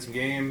start winning some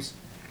games,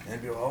 and then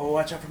be like, oh,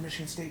 watch out for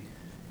Michigan State,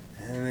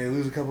 and then they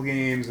lose a couple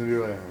games, and be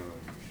like, oh.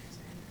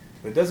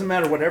 But it doesn't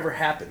matter whatever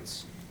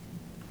happens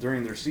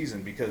during their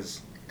season,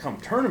 because come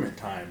tournament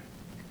time,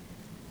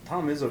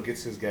 Tom Izzo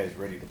gets his guys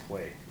ready to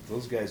play.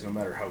 Those guys, no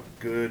matter how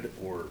good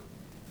or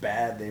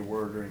bad they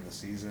were during the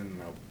season,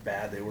 how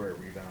bad they were at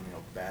rebounding,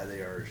 how bad they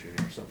are at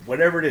shooting, or something,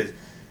 whatever it is,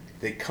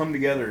 they come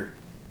together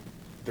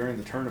during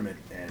the tournament,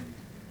 and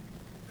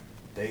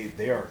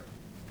they are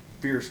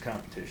fierce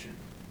competition.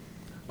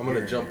 I'm going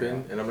to Year jump year in,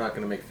 out. and I'm not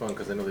going to make fun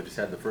because I know they just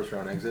had the first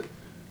round exit,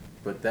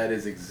 but that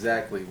is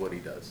exactly what he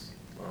does.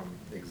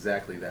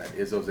 Exactly that.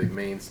 Izzo's a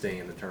mainstay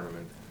in the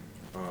tournament.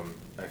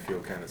 I feel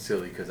kind of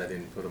silly because I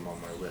didn't put him on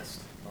my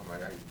list.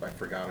 I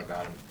forgot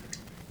about him,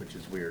 which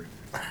is weird.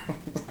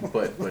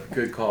 but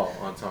good call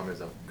on Tom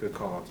Izzo. Good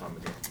call on Tom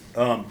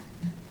Izzo.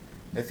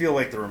 I feel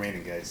like the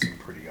remaining guys seem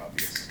pretty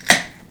obvious.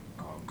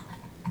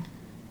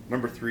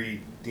 Number 3,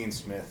 Dean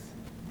Smith.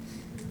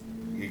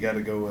 You got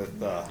to go with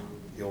the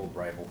old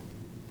rival.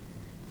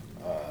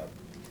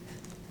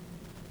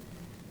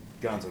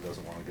 Gonzo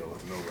doesn't want to go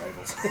with no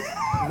rivals.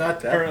 Not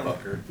that Apparently.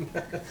 fucker.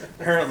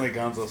 Apparently,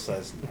 Gonzo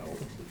says no.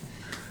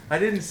 I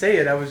didn't say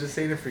it. I was just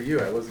saying it for you.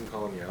 I wasn't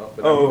calling you out.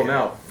 But Oh, I'm going okay.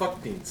 out.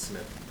 Fuck Dean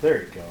Smith.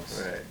 There he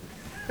goes. All right.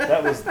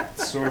 That was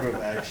sort of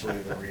actually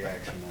the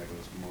reaction I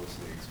was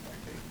mostly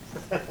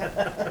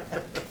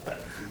expecting.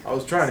 I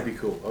was trying to be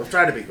cool.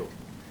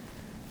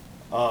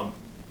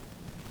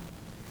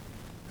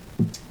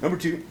 Number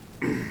 2,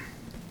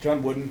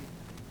 John Wooden.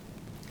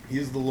 He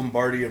is the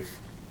Lombardi of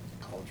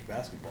college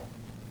basketball.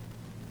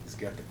 He's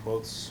got the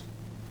quotes,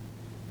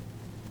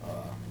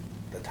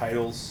 the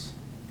titles.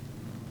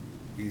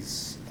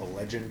 He's a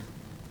legend.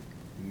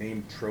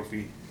 Named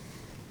trophy.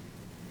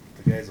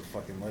 The guy's a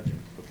fucking legend.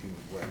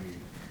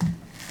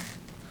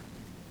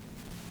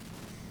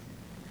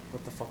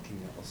 What the fucking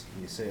else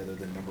can you say other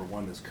than number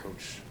 1 is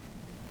Coach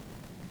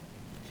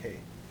K?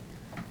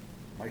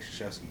 Mike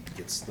Krzyzewski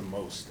gets the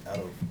most out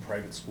of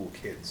private school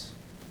kids.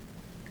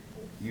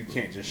 You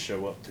can't just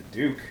show up to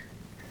Duke.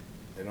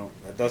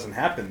 That doesn't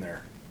happen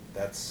there.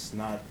 Doesn't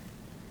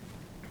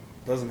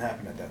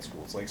happen at that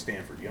school. It's like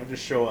Stanford. You don't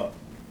just show up.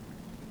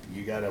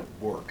 You gotta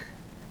work.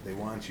 They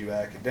want you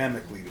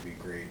academically to be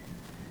great.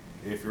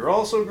 If you're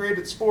also great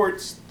at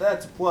sports,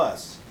 that's a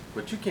plus.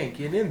 But you can't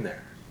get in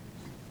there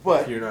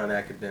But if you're not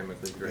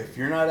academically great. if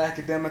you're not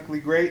academically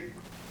great,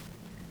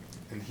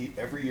 and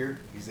every year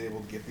he's able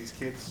to get these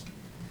kids,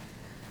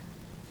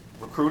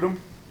 recruit them,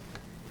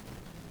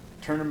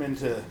 turn them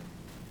into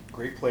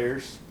great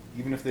players,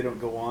 even if they don't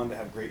go on to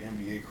have great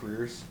NBA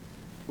careers,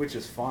 which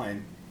is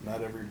fine.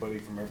 Not everybody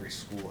from every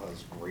school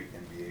has great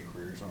NBA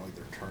careers. Not like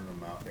they're turning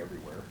them out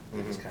everywhere.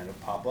 They just kind of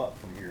pop up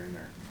from here and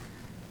there.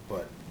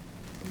 But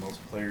the most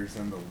players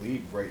in the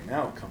league right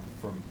now come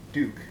from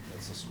Duke.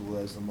 That's the school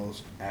that has the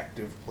most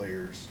active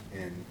players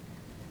in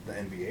the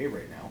NBA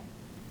right now.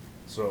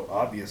 So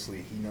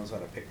obviously he knows how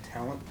to pick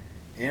talent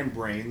and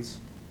brains,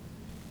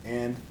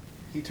 and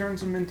he turns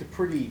them into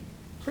pretty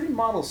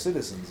model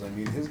citizens. I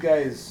mean, his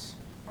guys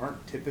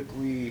aren't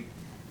typically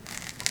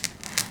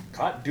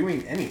caught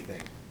doing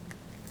anything.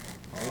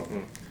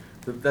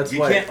 That's You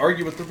why can't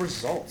argue with the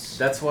results.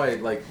 That's why,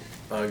 like,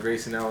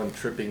 Grayson Allen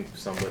tripping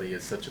somebody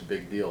is such a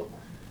big deal.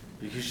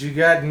 Because you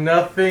got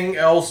nothing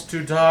else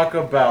to talk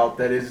about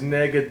that is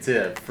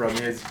negative from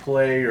his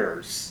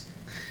players.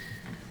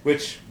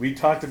 Which we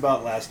talked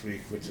about last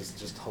week, which is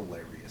just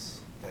hilarious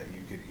that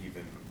it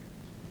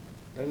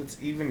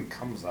even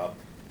comes up.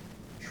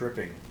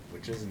 Tripping,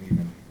 which isn't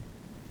even.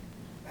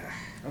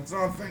 That's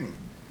not a thing.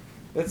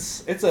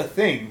 It's a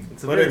thing,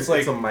 It's a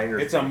minor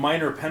it's thing. a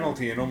minor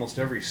penalty in almost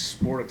every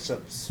sport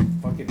except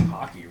fucking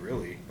hockey,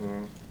 really.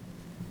 Mm.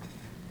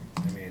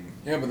 I mean,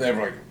 Yeah, but they have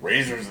like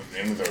razors at the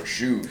end of their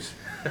shoes.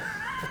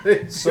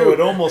 so it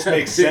almost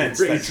makes Big sense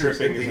that razors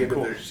tripping at the isn't end of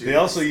cool. their shoes. They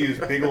also use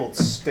big old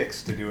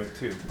sticks to do it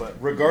too. But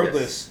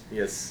regardless,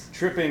 Yes.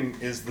 tripping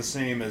is the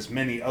same as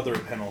many other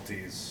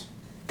penalties: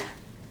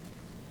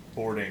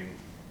 boarding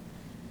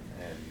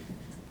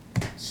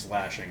and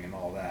slashing and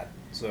all that.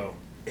 So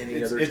Any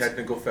it's- other it's-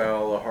 technical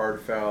foul, a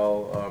hard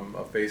foul,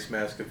 a face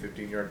mask, a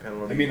 15-yard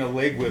penalty. I mean, a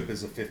leg whip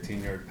is a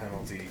 15-yard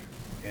penalty,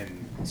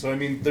 and so I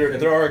mean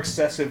there are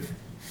excessive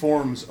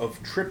forms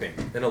of tripping,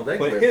 And a leg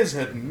but whip- his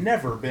have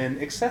never been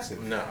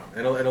excessive. No,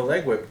 and a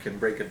leg whip can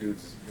break a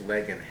dude's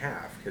leg in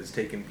half. Has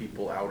taken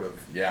people out of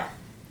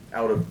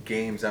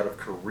games, out of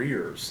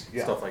careers,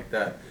 Yeah. stuff like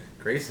that.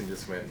 Grayson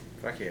just went,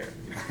 fuck yeah.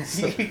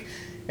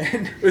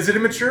 And Is it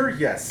immature?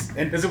 Yes.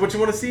 And- Is it what you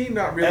want to see?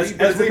 Not really. as,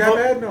 But as, is it we've, that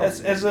bad? No.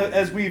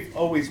 as we've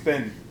always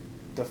been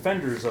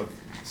defenders of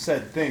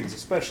said things,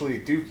 especially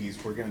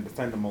Dookies, we're going to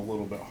defend them a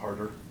little bit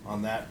harder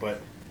on that.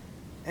 But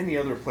any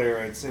other player,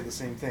 I'd say the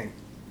same thing.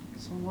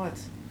 So what?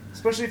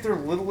 Especially if they're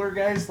littler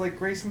guys, like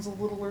Grayson's a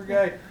littler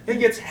guy. He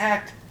gets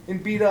hacked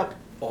and beat up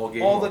All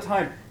game all long. the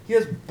time. He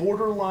has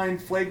borderline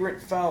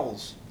flagrant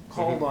fouls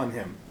called on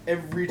him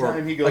every Or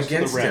time he goes to the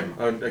against rim.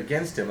 him,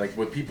 against him, like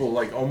with people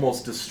like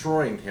almost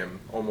destroying him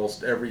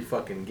almost every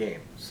fucking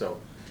game. So,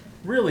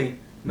 really,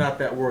 not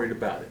that worried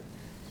about it.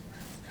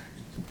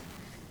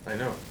 I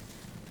know.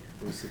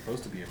 It was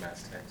supposed to be a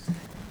mass text.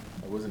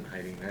 I wasn't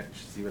hiding that. You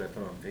should see what I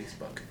put on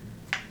Facebook.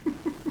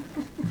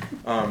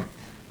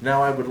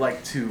 Now I would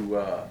like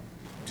to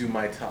do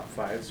my top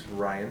fives.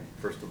 Ryan,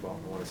 first of all,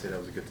 I want to say that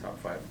was a good top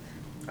five.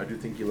 I do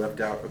think you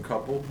left out a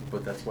couple,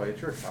 but that's why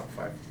it's your top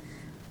five.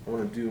 I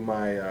want to do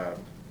my. I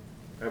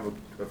have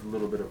a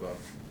little bit of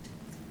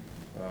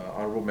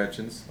honorable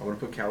mentions. I want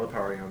to put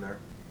Calipari on there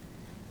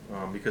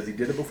because he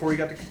did it before he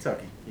got to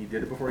Kentucky.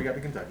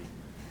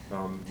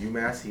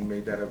 UMass, he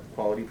made that a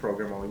quality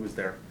program while he was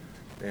there,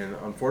 and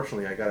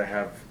unfortunately, I got to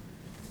have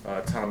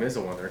Tom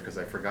Izzo on there because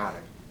I forgot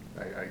it.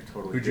 I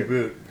totally. Who'd you did.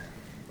 boot?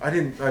 I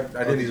didn't.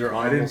 These are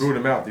I didn't honorables? boot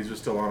him out. These are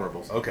still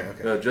honorables. Okay,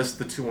 okay. Just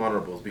the two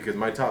honorables because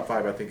my top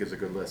five I think is a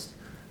good list.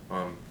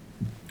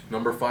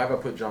 Number 5, I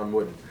put John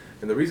Wooden,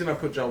 and the reason I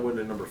put John Wooden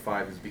at number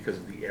 5 is because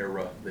of the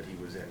era that he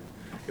was in.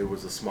 It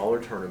was a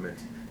smaller tournament.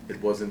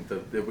 It wasn't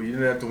you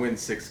didn't have to win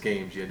 6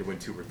 games. You had to win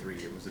 2 or 3.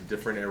 It was a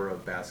different era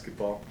of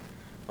basketball.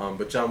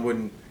 But John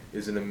Wooden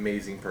is an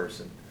amazing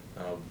person.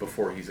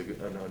 Before he's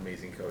an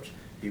amazing coach,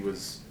 he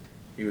was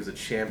a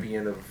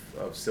champion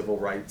of civil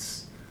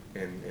rights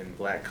and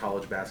black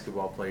college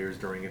basketball players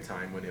during a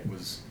time when it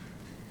was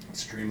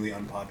Extremely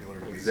unpopular.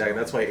 To be exactly. so.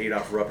 That's why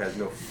Adolph Rupp has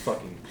no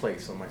fucking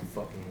place on my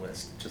fucking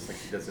list, just like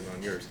he doesn't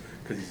on yours,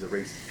 because he's a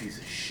racist piece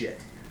of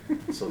shit.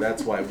 So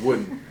that's why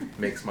Wooden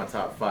makes my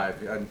top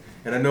 5.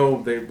 And I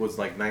know there was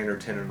like 9 or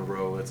 10 in a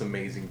row. It's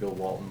amazing. Bill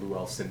Walton, Lou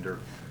Alcindor,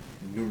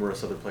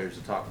 numerous other players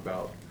to talk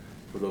about.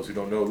 For those who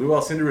don't know, Lou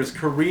Alcindor is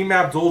Kareem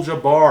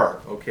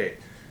Abdul-Jabbar. Okay.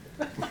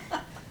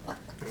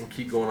 We'll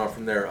keep going on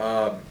from there.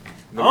 I'm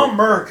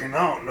American.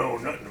 I don't know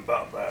nothing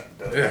about that.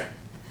 Yeah.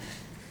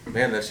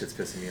 Man, that shit's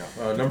pissing me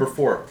off. Number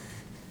 4,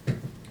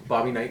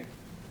 Bobby Knight.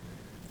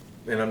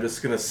 And I'm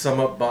just going to sum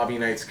up Bobby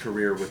Knight's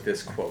career with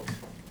this quote.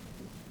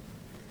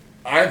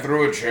 I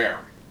threw a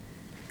chair.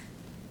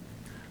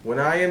 When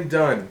I am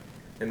done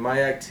and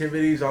my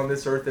activities on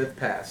this earth have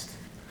passed,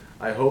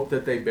 I hope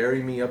that they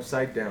bury me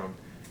upside down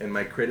and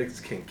my critics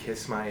can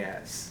kiss my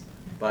ass.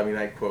 Bobby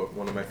Knight quote,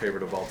 one of my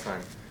favorite of all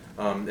time.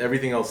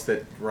 Everything else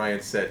that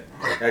Ryan said,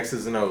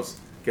 X's and O's,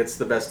 gets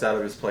the best out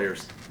of his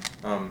players.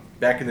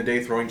 Back in the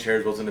day, throwing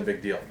chairs wasn't a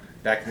big deal.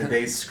 Back in the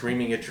day,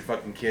 screaming at your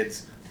fucking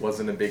kids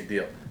wasn't a big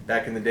deal.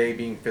 Back in the day,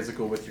 being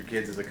physical with your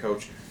kids as a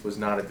coach was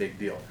not a big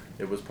deal.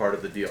 It was part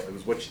of the deal. It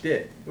was what you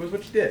did. It was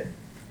what you did.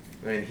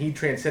 And he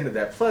transcended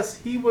that. Plus,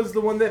 he was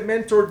the one that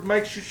mentored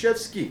Mike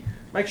Krzyzewski.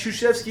 Mike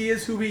Krzyzewski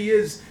is who he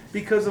is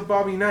because of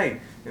Bobby Knight,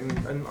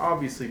 and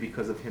obviously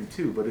because of him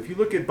too. But if you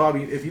look at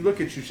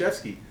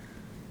Krzyzewski,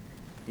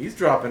 he's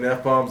dropping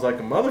F-bombs like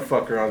a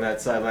motherfucker on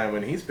that sideline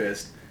when he's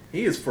pissed.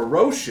 He is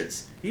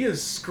ferocious. He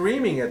is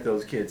screaming at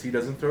those kids. He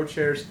doesn't throw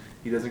chairs.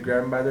 He doesn't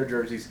grab them by their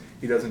jerseys.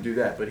 He doesn't do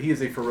that. But he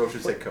is a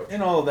ferocious head coach.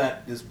 And all of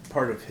that is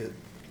part of his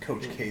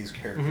Coach K's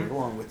character,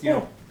 along with,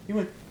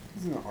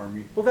 he's in the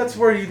Army. Well, that's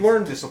where he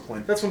learned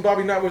discipline. That's when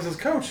Bobby Knight was his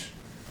coach.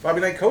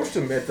 Bobby Knight coached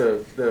him at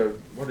the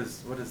what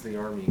is the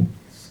Army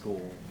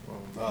school?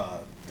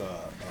 God,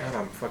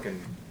 I'm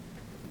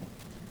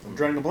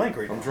drawing a blank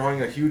right now. I'm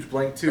drawing a huge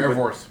blank too. Air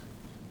Force.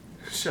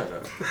 Shut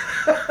up.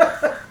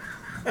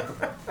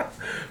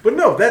 But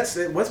no, that's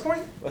West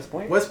Point. West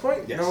Point. West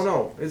Point? Yes.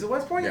 No. Is it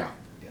West Point? Yeah.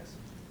 Yes.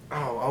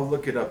 Oh, I'll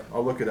look it up.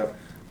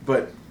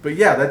 But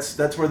yeah,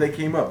 that's where they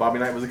came up. Bobby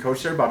Knight was the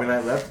coach there. Bobby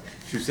Knight left.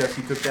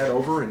 Krzyzewski took that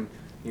over, and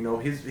he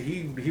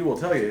will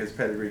tell you his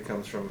pedigree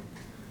comes from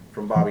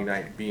Bobby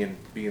Knight being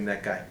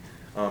that guy.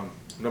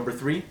 Number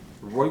 3,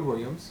 Roy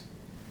Williams.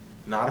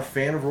 Not a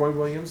fan of Roy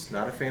Williams.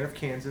 Not a fan of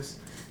Kansas.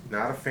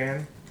 Not a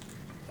fan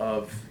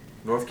of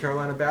North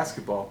Carolina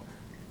basketball.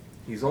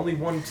 He's only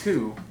won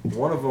 2.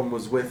 One of them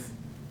was with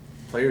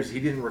players he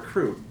didn't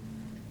recruit.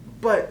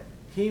 But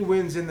he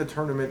wins in the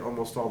tournament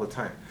almost all the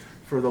time.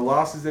 For the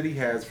losses that he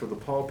has, for the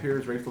Paul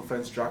Pierce, Rayful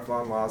Fentz, Jock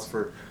Vaughn loss,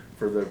 for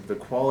the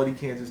quality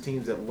Kansas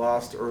teams that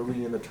lost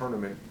early in the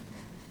tournament,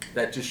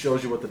 that just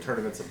shows you what the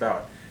tournament's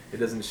about. It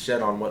doesn't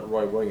shed on what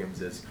Roy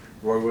Williams is.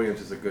 Roy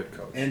Williams is a good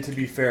coach. And to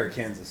be fair,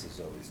 Kansas has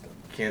always done.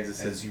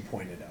 Kansas, as you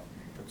pointed out.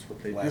 That's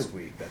what they last do.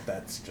 week.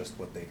 That's just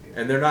what they do.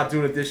 And they're not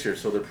doing it this year,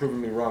 so they're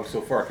proving me wrong so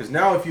far. Because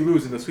now if you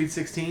lose in the Sweet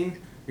 16,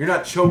 you're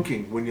not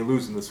choking when you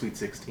lose in the Sweet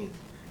 16.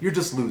 You're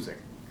just losing.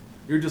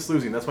 You're just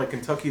losing. That's why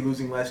Kentucky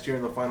losing last year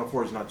in the Final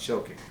Four is not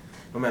choking.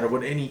 No matter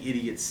what any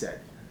idiot said.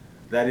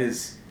 That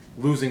is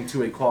losing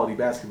to a quality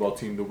basketball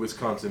team, the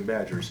Wisconsin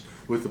Badgers,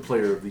 with the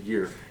Player of the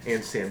Year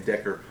and Sam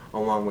Decker,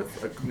 along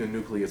with a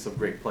nucleus of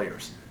great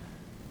players.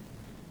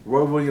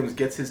 Roy Williams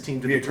gets his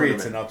team to the tournament.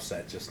 It's an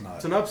upset, just not.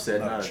 It's an upset,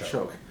 not a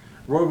choke.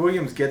 Roy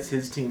Williams gets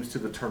his teams to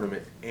the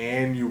tournament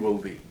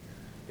annually.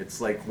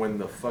 It's like when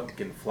the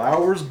fucking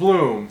flowers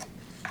bloom,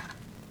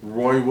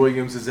 Roy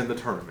Williams is in the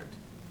tournament.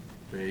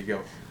 There you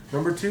go.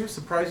 Number 2,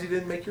 surprised he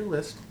didn't make your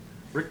list,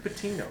 Rick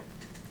Pitino.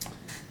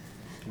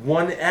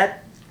 One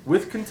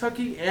with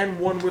Kentucky and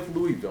one with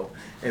Louisville.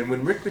 And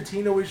when Rick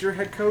Pitino is your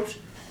head coach,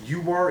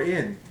 you are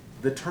in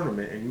the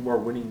tournament and you are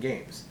winning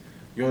games.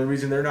 The only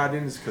reason they're not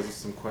in is because of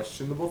some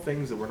questionable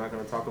things that we're not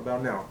going to talk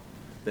about now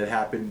that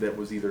happened that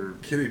was either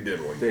Kitty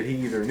diddling. that he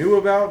either knew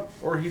about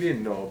or he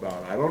didn't know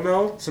about. I don't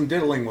know. Some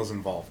diddling was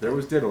involved. There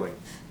was diddling.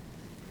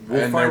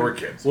 And there were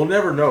kids. We'll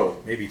never know.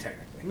 Maybe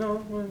technically.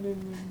 No,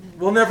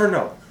 we'll never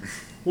know.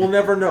 We'll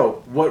never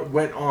know what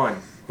went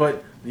on.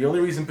 But the only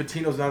reason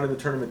Pitino's not in the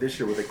tournament this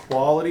year with a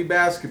quality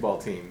basketball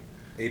team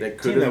that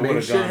could have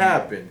made shit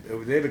happen.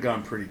 They'd have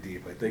gone pretty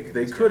deep, I think.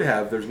 They could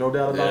have. There's no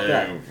doubt about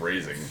that.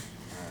 Phrasing.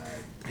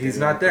 He's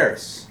not there.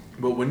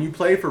 But when you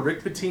play for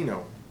Rick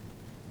Pitino,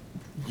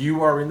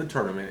 you are in the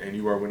tournament and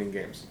you are winning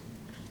games.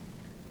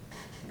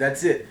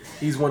 That's it.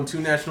 He's won 2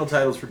 national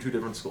titles for 2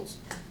 different schools.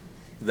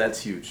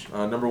 That's huge.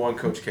 Number 1,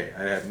 Coach K.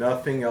 I have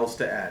nothing else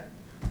to add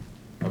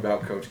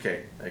about Coach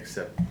K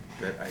except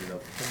that I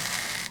love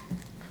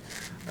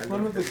him.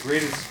 One of the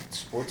greatest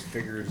sports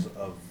figures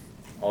of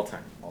all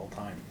time. All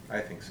time. I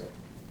think so.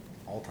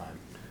 All time.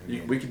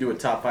 We could do a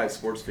top 5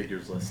 sports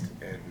figures list,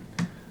 and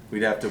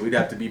we'd have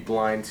to be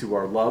blind to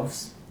our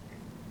loves.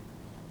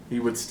 He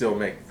would still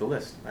make the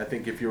list. I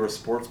think if you're a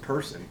sports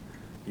person,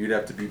 you'd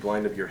have to be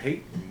blind of your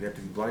hate, and you'd have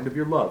to be blind of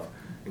your love.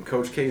 And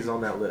Coach K is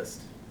on that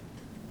list.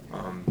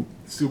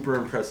 Super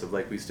impressive,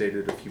 like we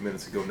stated a few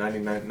minutes ago.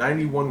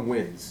 91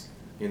 wins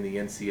in the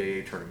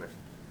NCAA tournament.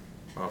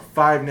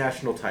 5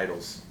 national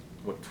titles.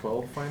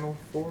 12 Final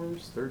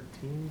Fours?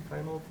 13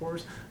 Final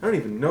Fours? I don't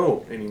even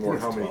know anymore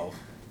how many.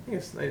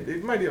 Yes,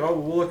 it might be. Oh,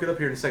 we'll look it up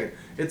here in a second.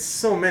 It's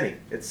so many.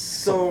 It's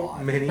so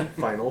lot. many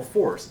Final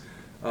Fours.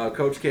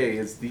 Coach K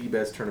is the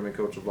best tournament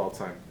coach of all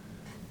time,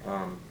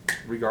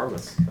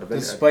 regardless of any.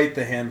 Despite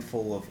the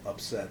handful of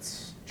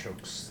upsets,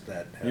 chokes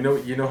that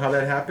have, You know how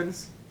that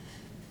happens.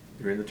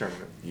 You're in the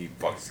tournament. He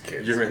fucks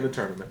kids. You're in the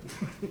tournament.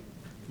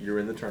 You're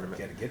in the tournament.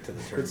 got to get to the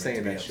Quit tournament saying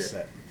to be that shit.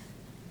 upset.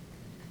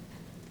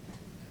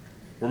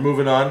 We're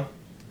moving on.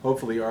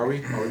 Hopefully, are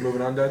we? Are we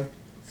moving on, Doug?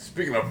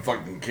 Speaking of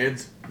fucking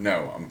kids,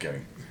 no, I'm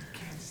kidding.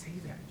 Can't say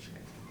that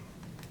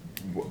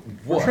shit. We're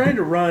What? trying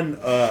to run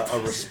a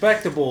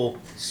respectable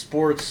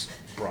sports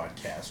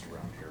broadcast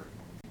around here.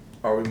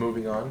 Are we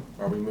moving on?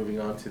 Are we moving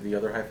on to the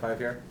other high five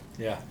here?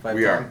 Yeah.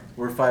 We are.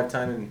 We're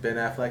 5-time in Ben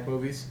Affleck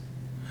movies.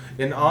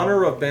 In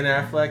honor of Ben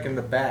Affleck and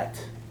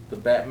the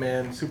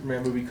Batman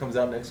Superman movie comes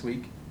out next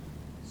week.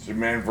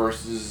 Superman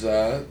versus,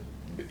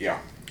 yeah.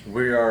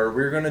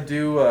 We're gonna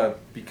do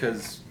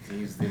because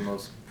he's the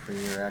most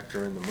premier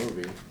actor in the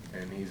movie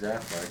and he's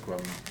Affleck.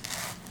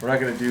 We're not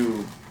gonna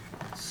do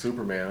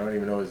Superman. I don't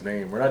even know his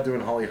name. We're not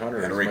doing Holly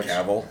Hunter Henry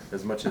Cavill.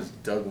 as much as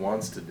Doug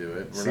wants to do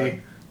it. We're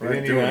See,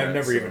 not doing I've that,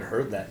 never so- even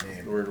heard that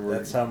name. We're-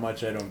 That's how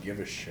much I don't give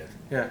a shit.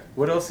 Yeah.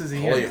 What else is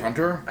he Holly in?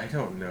 Hunter? I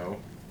don't know.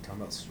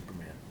 Talking about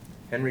Superman.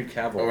 Henry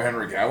Cavill. Oh,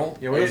 Henry Cavill?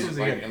 Yeah, what else He's was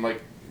he like, in? in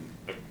like,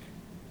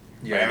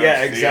 Yeah. Man Yeah, of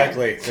Steel.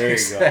 exactly. There you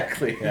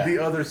Exactly. go. Yeah. The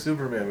other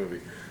Superman movie.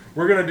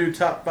 We're gonna do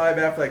top 5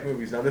 Affleck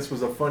movies. Now this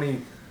was a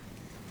funny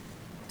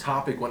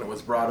topic when it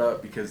was brought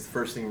up because the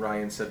first thing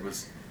Ryan said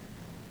was,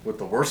 "What,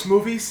 the worst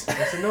movies?"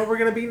 I said, "No, we're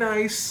gonna be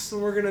nice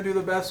and we're gonna do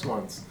the best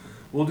ones.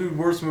 We'll do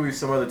worst movies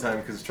some other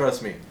time because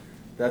trust me,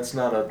 that's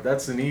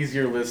an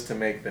easier list to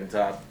make than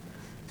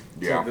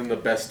Yeah. than the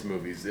best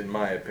movies in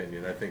my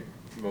opinion. I think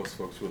most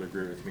folks would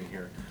agree with me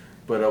here.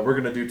 But we're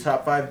gonna do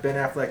top 5 Ben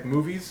Affleck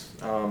movies.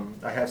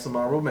 I have some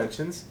honorable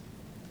mentions.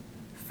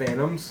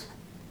 Phantoms,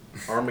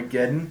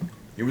 Armageddon.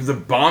 he was a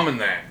bomb in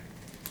that.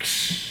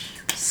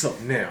 So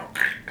now,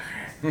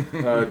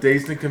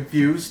 Dazed and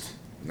Confused,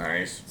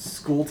 Nice.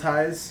 School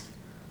Ties.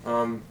 I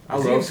Was he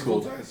love in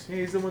School Ties? Yeah,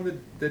 he's the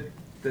one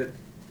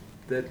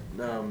that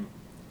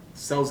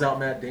sells out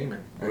Matt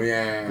Damon. Oh,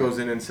 yeah. Goes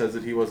in and says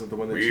that he wasn't the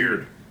one that Weird. cheated.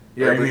 Or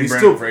Yeah, you but mean he's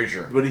Brendan still.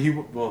 Fraser.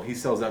 But he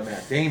sells out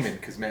Matt Damon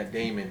because Matt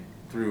Damon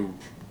threw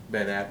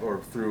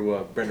Brendan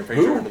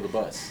Fraser Who? under the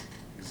bus.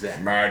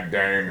 Exactly. Matt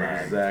Damon.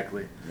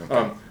 Exactly.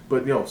 Okay.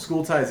 But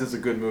School Ties is a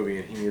good movie,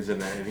 and he is in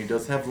that, and he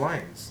does have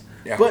lines.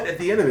 Yeah. But at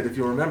the end of it, if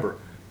you'll remember,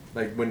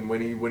 like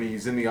when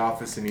he's in the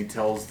office and he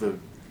tells the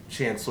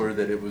chancellor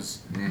that it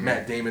was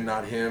Matt Damon,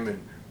 not him, and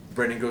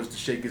Brendan goes to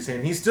shake his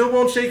hand, he still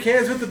won't shake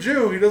hands with the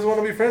Jew. He doesn't want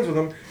to be friends with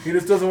him. He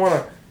just doesn't want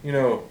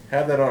to,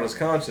 have that on his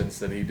conscience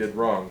that he did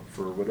wrong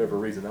for whatever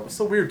reason. That was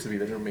so weird to me.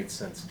 That never made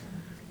sense.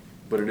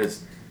 But it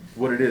is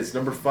what it is.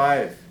 Number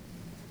 5,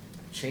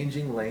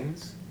 Changing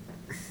Lanes.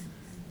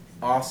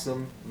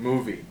 Awesome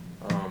movie.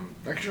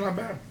 Actually, not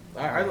bad.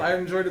 I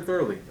enjoyed it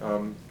thoroughly.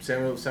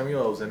 Samuel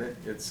L's in it.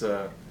 It's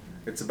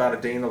about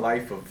a day in the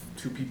life of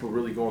 2 people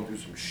really going through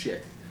some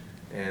shit,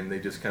 and they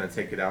just kind of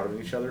take it out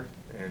of each other,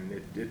 and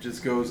it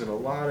just goes in a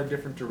lot of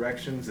different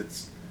directions.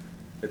 It's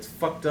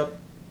fucked up,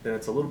 then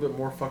it's a little bit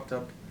more fucked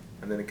up,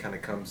 and then it kind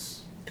of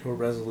comes To a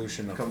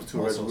resolution of to a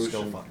also resolution.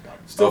 still fucked up.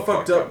 Still Oh,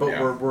 fucked fucked up, up, but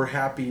yeah. we're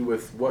happy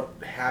with what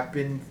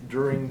happened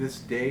during this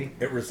day.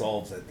 It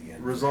resolves at the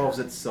end. Resolves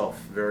itself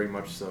very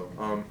much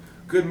so.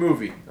 Good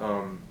movie.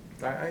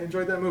 I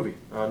enjoyed that movie.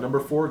 Number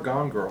 4,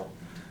 Gone Girl.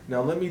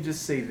 Now let me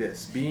just say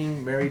this: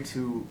 being married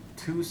to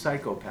 2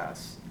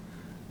 psychopaths,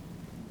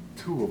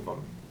 2 of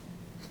them,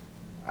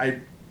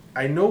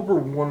 I know where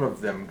one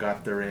of them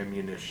got their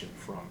ammunition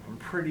from. I'm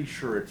pretty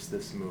sure it's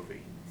this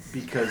movie.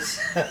 Because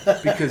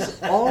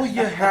all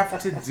you have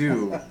to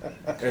do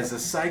as a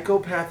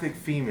psychopathic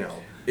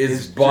female Is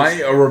just- buy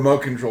a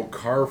remote control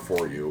car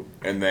for you,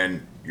 and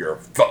then you're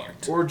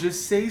fucked. or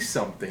just say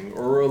something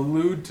or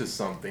allude to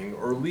something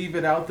or leave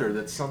it out there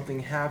that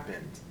something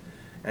happened,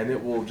 and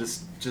it will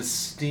just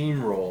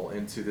steamroll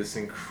into this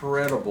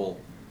incredible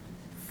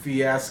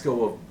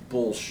fiasco of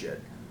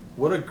bullshit.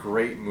 What a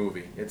great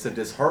movie. It's a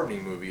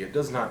disheartening movie. It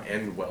does not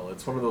end well.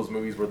 It's one of those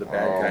movies where the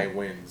bad guy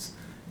wins.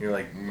 You're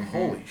like,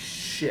 holy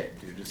shit,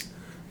 dude. Just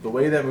the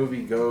way that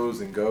movie goes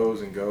and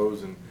goes and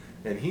goes,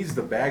 and he's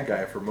the bad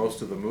guy for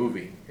most of the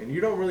movie. And you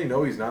don't really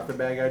know he's not the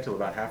bad guy till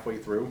about halfway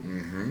through.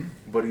 Mm-hmm.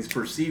 But he's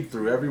perceived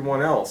through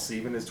everyone else,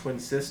 even his twin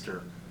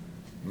sister,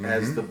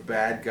 as the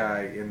bad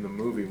guy in the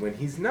movie. When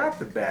he's not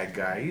the bad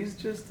guy, he's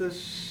just a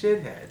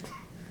shithead.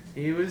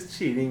 He was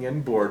cheating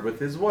and bored with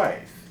his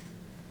wife.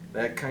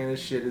 That kind of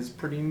shit is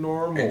pretty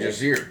normal. And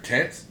just your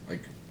tits?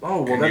 Like, Oh,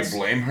 well, can that's, you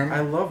blame her? I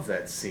love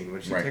that scene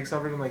when she Right. takes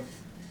off and I'm like,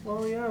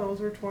 well, yeah,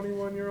 those are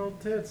 21-year-old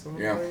tits. I'm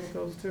Yeah. playing with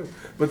those too.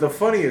 But the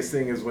funniest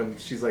thing is when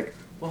she's like,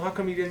 well, how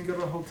come you didn't go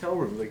to a hotel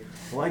room? Like,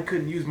 well, I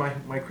couldn't use my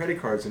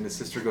credit cards. And his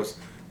sister goes,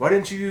 why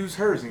didn't you use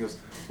hers? And he goes,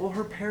 well,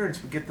 her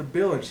parents would get the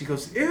bill. And she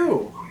goes,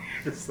 ew.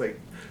 It's like,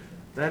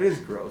 that is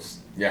gross.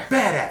 Yeah.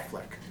 Bad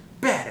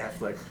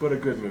Affleck. But a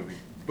good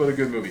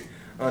movie.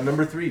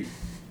 Number 3.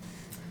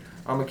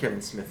 I'm a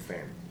Kevin Smith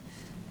fan.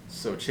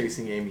 So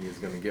Chasing Amy is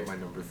going to get my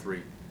number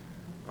 3.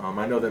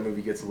 I know that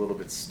movie gets a little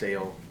bit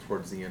stale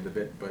towards the end of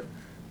it, but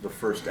the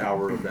first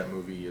hour of that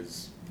movie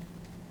is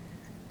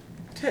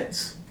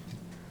tits.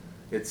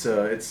 It's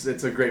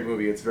a great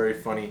movie. It's very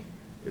funny.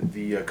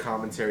 The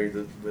commentary,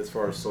 as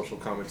far as social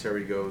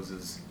commentary goes,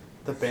 is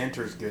The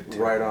banter's good too.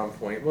 right on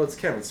point. Well, it's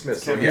Kevin Smith.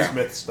 It's so Kevin yeah.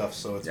 Smith stuff,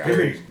 so it's Yeah.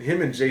 very.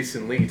 him and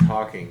Jason Lee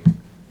talking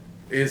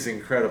is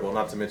incredible.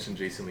 Not to mention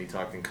Jason Lee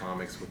talking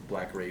comics with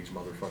Black Rage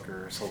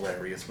motherfucker is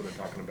hilarious when they're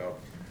talking about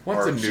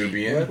What's a Archie.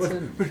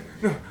 Nubian?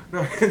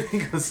 No, he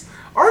goes,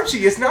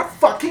 Archie is not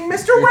fucking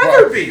Mr.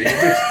 Weatherby.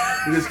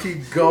 They just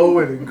keep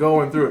going and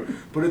going through it.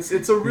 But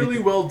it's a really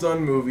well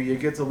done movie. It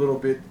gets a little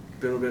bit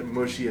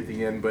mushy at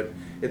the end, but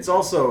it's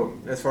also,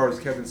 as far as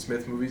Kevin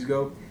Smith movies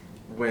go,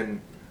 when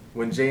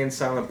Jay and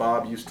Silent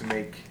Bob used to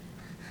make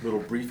little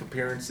brief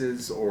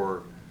appearances,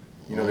 or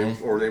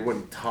they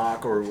wouldn't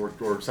talk, or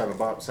Silent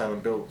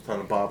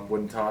Bob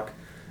wouldn't talk,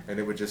 and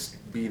it would just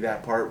be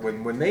that part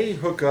when they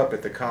hook up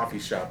at the coffee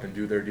shop and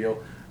do their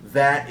deal.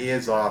 That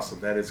is awesome.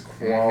 That is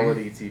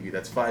quality TV.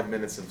 That's 5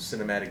 minutes of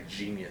cinematic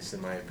genius,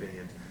 in my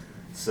opinion.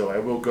 So I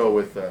will go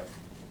with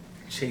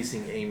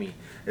Chasing Amy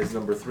as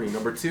number 3.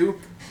 Number 2,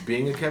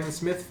 being a Kevin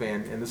Smith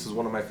fan, and this is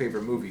one of my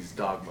favorite movies,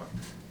 Dogma.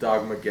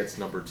 Dogma gets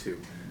number 2.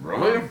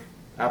 Really?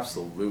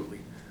 Absolutely.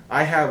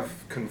 I have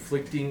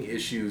conflicting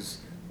issues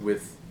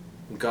with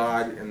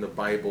God and the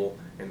Bible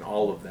and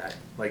all of that.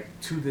 Like,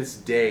 to this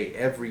day,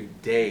 every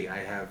day, I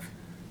have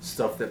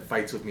stuff that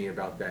fights with me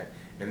about that.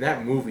 And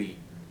that movie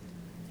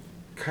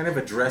kind of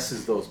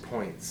addresses those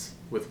points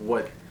with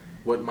what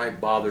might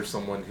bother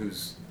someone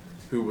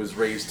who was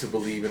raised to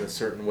believe in a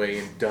certain way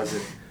and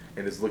doesn't,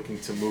 and is looking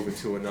to move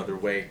into another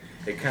way.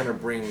 It kind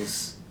of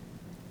brings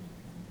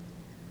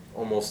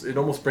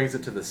almost brings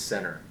it to the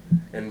center.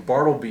 And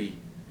Bartleby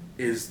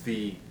is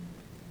the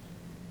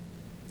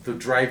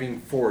driving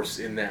force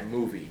in that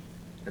movie,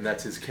 and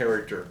that's his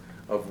character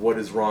of what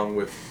is wrong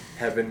with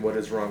heaven, what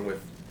is wrong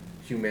with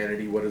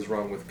humanity, what is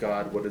wrong with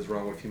God, what is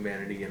wrong with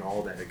humanity, and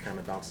all that. It kind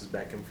of bounces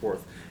back and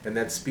forth. And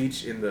that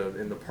speech in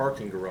the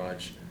parking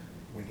garage,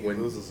 When he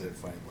loses it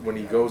finally. when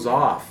he goes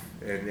off,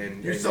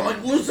 and You sound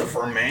like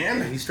Lucifer,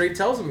 man. he straight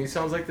tells him he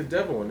sounds like the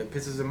devil, and it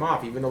pisses him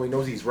off, even though he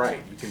knows he's right.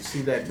 You can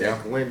see that Yeah.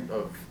 glint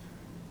of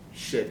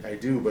shit, I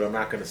do, but I'm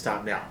not going to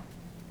stop now.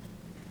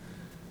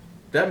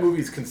 That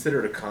movie's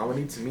considered a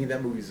comedy. To me,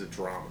 that movie's a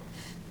drama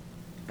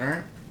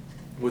Alright.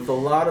 with a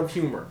lot of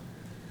humor,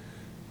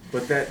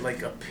 but that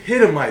like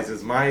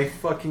epitomizes my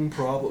fucking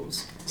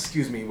problems.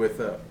 Excuse me, with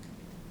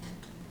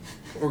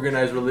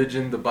organized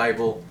religion, the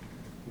Bible,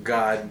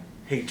 God,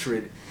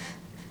 hatred,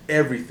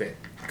 everything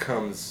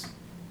comes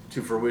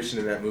to fruition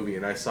in that movie.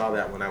 And I saw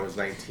that when I was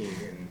 19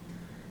 and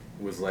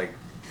was like,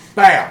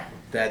 bam!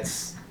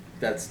 That's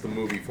the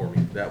movie for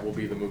me. That will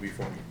be the movie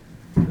for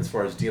me as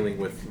far as dealing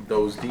with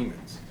those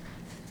demons.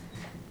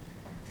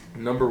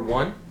 Number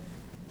 1,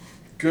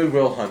 Good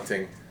Will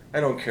Hunting.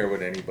 I don't care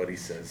what anybody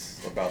says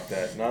about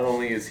that. Not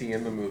only is he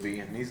in the movie,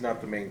 and he's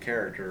not the main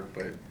character,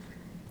 but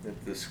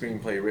the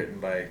screenplay written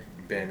by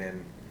Ben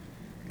and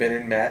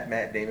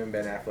Matt Damon,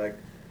 Ben Affleck.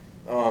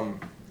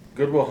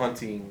 Good Will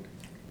Hunting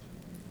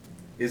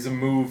is a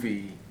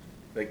movie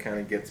that kind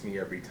of gets me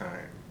every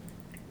time.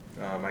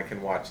 I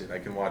can watch it. I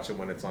can watch it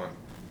when it's on.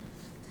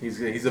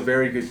 He's a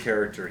very good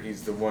character.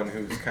 He's the one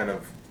who's kind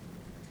of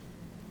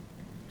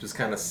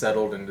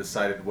settled and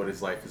decided what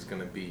his life is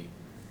going to be.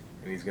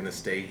 And he's going to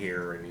stay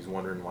here, and he's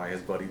wondering why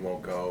his buddy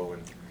won't go,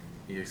 and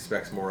he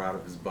expects more out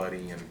of his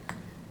buddy, and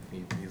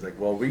he's like,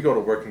 well, we go to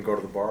work and go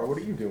to the bar. What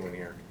are you doing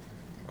here?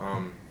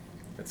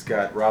 It's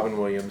got Robin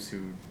Williams,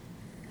 who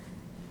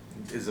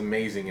is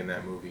amazing in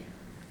that movie.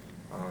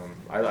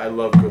 I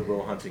love Good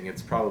Will Hunting.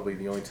 It's probably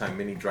the only time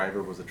Minnie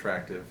Driver was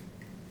attractive.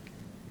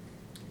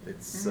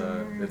 It's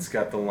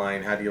got the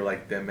line, how do you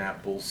like them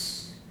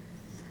apples?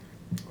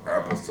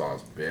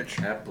 Applesauce, bitch.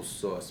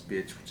 Applesauce,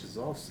 bitch, which is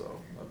also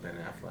a Ben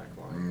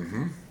Affleck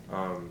line.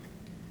 Mm-hmm.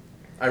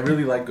 I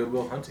really like Good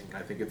Will Hunting. I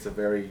think it's a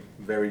very,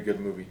 very good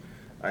movie.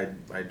 I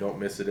don't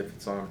miss it if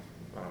it's on.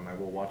 I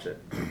will watch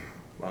it.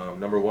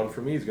 Number 1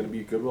 for me is going to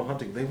be Good Will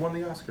Hunting. They won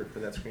the Oscar for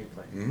that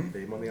screenplay. Mm-hmm.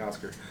 They won the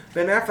Oscar.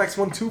 Ben Affleck's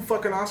won 2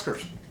 fucking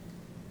Oscars.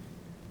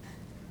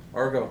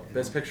 Argo,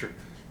 Best Picture.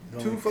 It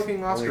 2 only- fucking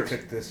Oscars. Only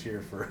took this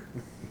year for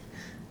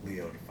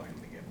Leo to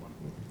finally get one.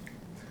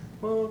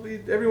 Well,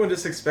 everyone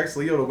just expects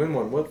Leo to win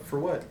one. What for?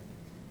 What?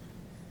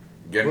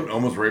 Getting What-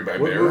 almost right by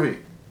What Bear. movie?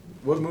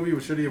 What movie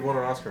should he have won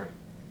an Oscar in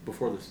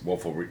before this?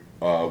 Wolf of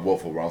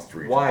Wall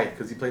Street. Why?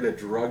 Because he played a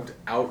drugged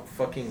out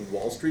fucking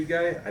Wall Street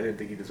guy? I didn't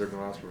think he deserved an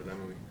Oscar for that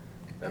movie.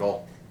 At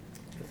all.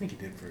 I think he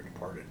did for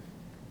Departed.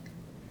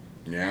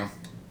 Yeah.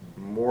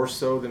 More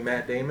so than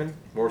Matt Damon?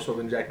 More so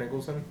than Jack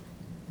Nicholson?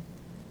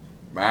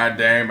 Matt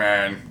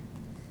Damon.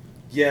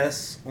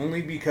 Yes,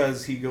 only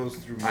because he goes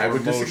through more I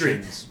would disagree.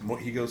 emotions.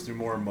 He goes through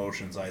more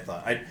emotions, I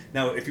thought.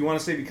 Now, if you want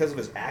to say because of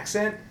his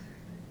accent,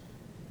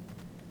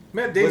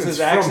 Matt was Damon's his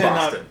from accent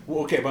Boston. not... Well,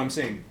 okay, but I'm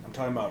talking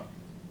about...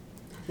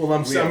 Well,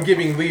 Leo. I'm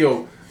giving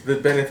Leo the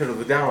benefit of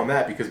the doubt on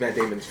that because Matt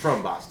Damon's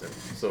from Boston.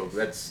 So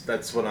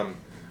that's what I'm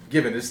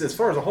giving. As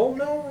far as a whole,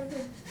 no,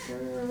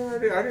 I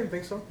didn't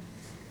think so.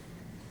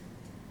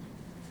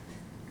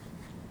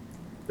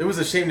 It was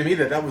a shame to me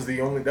that was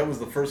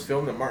the first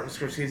film that Martin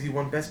Scorsese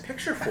won Best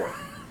Picture for.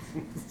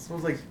 So I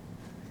was like,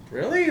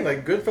 really?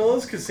 Like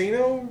Goodfellas,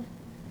 Casino,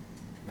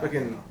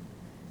 fucking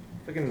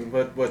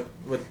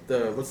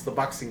what's the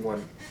boxing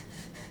one?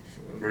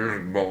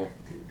 Bull.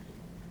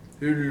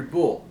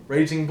 Bull,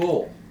 Raging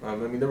Bull. I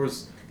mean, there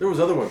was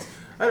other ones.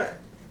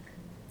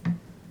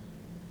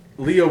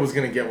 Leo was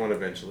gonna get one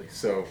eventually,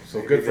 so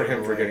Maybe good for they him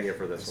were for like, getting it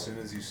for this as one.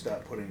 soon as you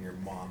stop putting your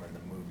mom in the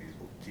movies,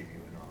 we'll give you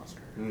an Oscar.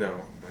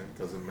 No, that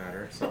doesn't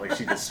matter. It's not like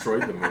she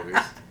destroyed the movies.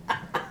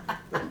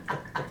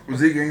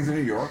 Was he Gangs of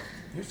New York?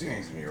 He was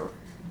Gangs of New York.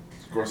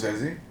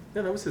 Scorsese?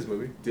 Yeah, that was his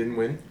movie. Didn't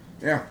win.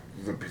 Yeah,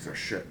 he's a piece of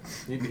shit.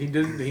 He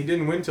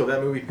didn't win till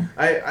that movie.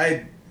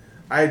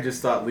 I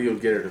just thought Leo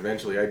would get it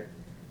eventually.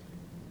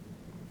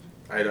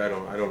 I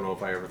don't know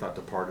if I ever thought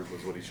Departed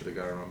was what he should have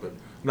got it on, but I'm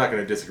not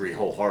going to disagree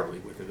wholeheartedly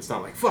with it. It's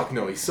not like fuck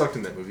no, he sucked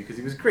in that movie because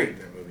he was great in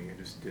that movie. I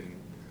just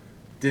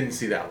didn't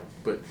see that one.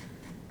 But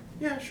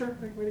yeah, sure,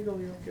 like, way to go,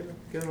 Leo.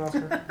 Get an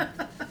Oscar.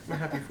 I'm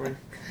happy for you.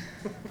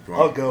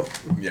 I'll go.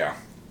 Yeah.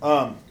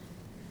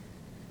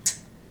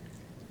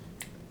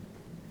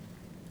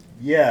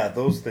 Yeah,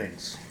 those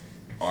things.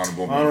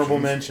 Honorable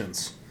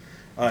mentions.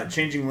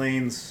 Changing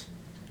Lanes,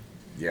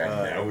 Yeah,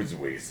 that was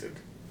wasted.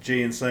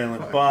 Jay and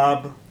Silent Fuck.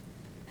 Bob.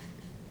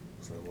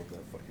 'Cause I love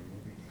that fucking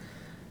movie.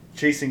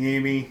 Chasing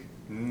Amy,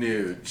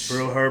 Nuge.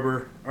 Pearl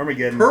Harbor,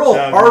 Armageddon. Pearl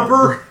Dogma.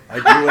 Harbor? I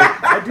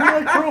do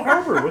like Pearl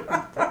Harbor. What the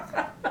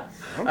fuck? I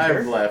don't care.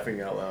 I'm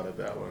laughing out loud at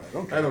that one.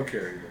 I don't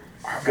care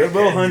either. Good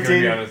Will Armageddon's gonna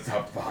Hunting. be on his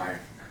top 5.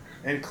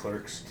 And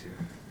Clerks too.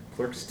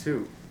 Clerks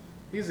 2.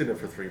 He's in it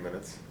for 3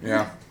 minutes.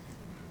 Yeah.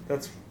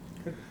 That's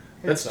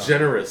That's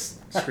generous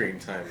screen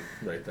time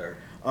right there.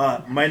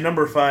 My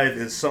number 5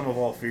 is Sum of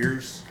All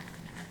Fears.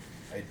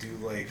 I do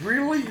like.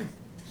 Really?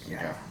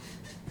 Yeah.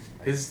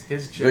 His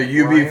Jack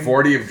The Ryan-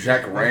 UB40 of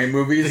Jack Ryan The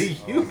movies?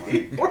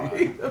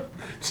 UB40 of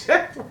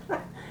Jack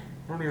Ryan.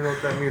 I don't even know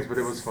what that means, but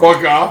it was fun.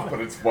 Fuck off, but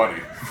it's funny.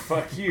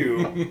 Fuck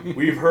you.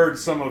 We've heard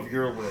some of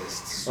your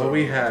lists. So, Oh,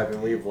 we have,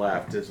 and we've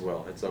laughed as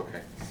well. It's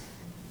okay.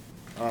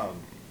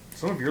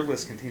 Some of your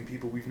lists contain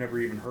people we've never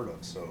even heard of,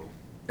 so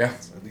Yeah.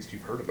 at least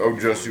you've heard of Oh, them.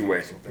 just you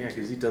wait. So Yeah, thank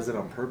because he does it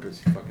on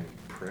purpose, you fucking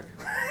prick.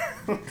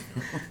 you.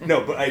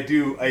 No, but I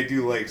do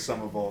like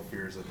Some of All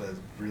Fears. That's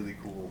really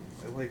cool.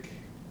 I like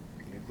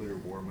nuclear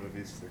war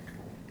movies. They're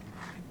cool.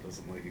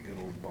 Doesn't like a good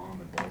old bomb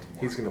in Baltimore.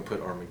 He's going to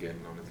put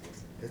Armageddon on his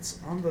list. It's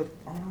on the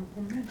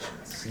honorable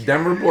mentions.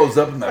 Denver blows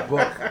up in that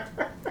book.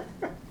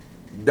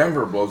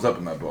 Denver blows up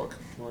in that book.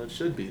 Well, it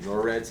should be.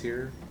 NORAD's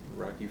here,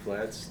 Rocky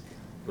Flats,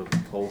 the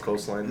whole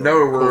coastline.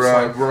 No, we're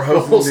the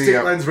hosting whole the,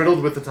 state line's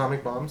riddled with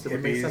atomic bombs. It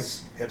would make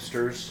sense. Hippies,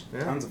 hipsters,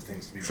 Yeah. tons of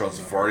things to be brought up.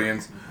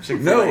 Trustafarians.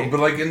 Chick-fil-A. No, but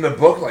like in the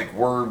book, like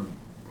we're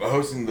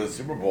hosting the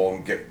Super Bowl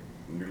and get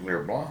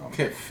nuclear bomb.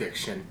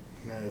 Fiction.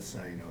 No, that's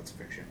how you know it's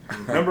fiction.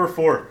 Number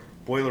 4,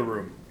 Boiler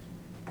Room.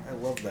 I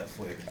love that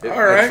flick.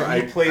 All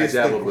right. He plays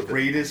the dabbled with it.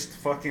 greatest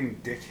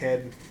fucking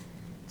dickhead.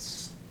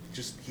 It's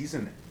just he's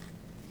a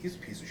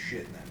piece of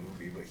shit in that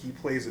movie, but he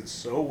plays it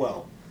so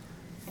well.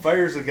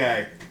 Fires a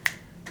guy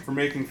for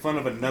making fun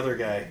of another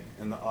guy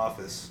in the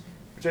office,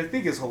 which I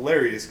think is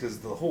hilarious because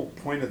the whole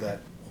point of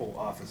that whole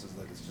office is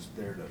that it's just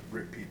there to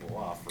rip people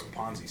off for a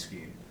Ponzi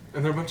scheme.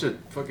 And they're a bunch of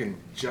fucking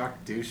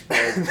jock douchebag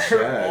They're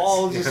chads.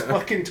 all just Yeah.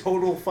 fucking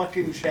total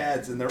fucking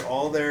chads, and they're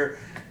all there.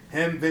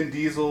 Him, Vin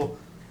Diesel,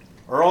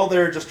 are all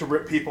there just to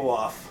rip people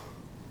off,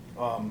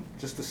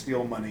 just to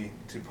steal money,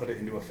 to put it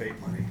into a fake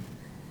money,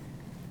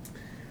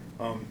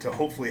 to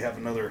hopefully have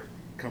another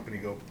company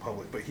go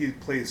public. But he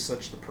plays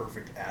such the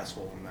perfect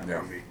asshole in that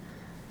Yeah. movie,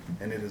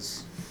 and it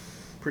is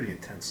a pretty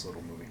intense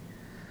little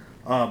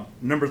movie.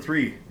 Number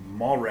 3,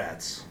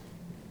 Mallrats.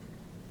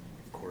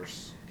 Of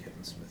course,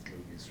 Kevin Smith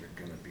movies are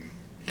gonna be.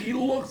 He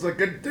looks like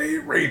a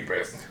date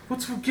rapist.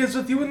 What's with kids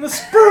with you and the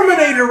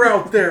Sperminator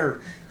out there?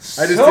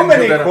 I just So didn't put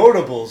many that on-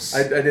 quotables.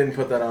 I didn't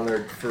put that on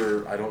there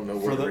for I don't know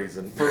For what the-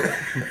 reason.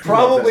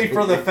 Probably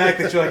for the fact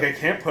that you're like, I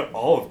can't put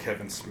all of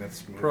Kevin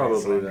Smith's movies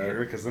Probably on that. here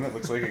because then it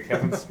looks like a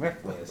Kevin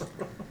Smith list.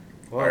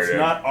 Well, Alright, it's yeah.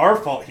 not our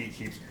fault he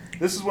keeps.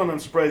 This is one I'm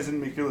surprised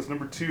didn't make your list.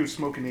 Number 2,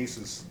 Smoking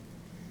Aces.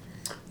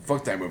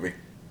 Fuck that movie.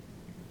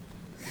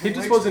 He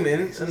just Likes wasn't in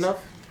movies. it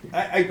enough.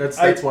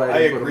 That's why I I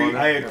didn't put him agree. on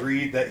there. I Yeah.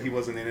 agreed that he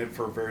wasn't in it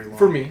for very long.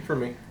 For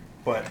me.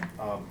 But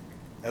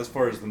as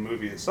far as the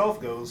movie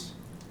itself goes,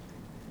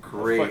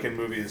 Great. the fucking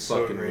movie is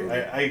so fucking great. movie.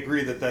 I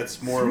agree that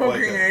that's more Smoking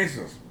of like a,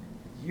 Aces.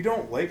 you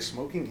don't like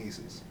Smoking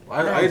Aces.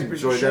 I No, it's a piece of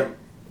enjoyed shit. that.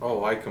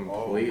 Oh, I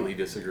completely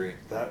disagree.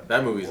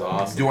 That movie's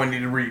awesome. Do I need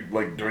to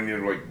revisit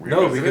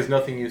No, it? because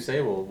nothing you say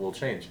will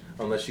change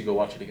unless you go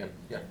watch it again.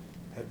 Yeah,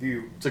 Have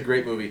you? it's a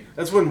great movie.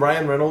 That's when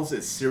Ryan Reynolds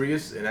is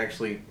serious and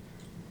actually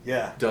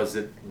Yeah, does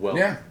it well.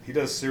 Yeah. he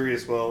does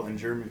serious well, and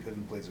Jeremy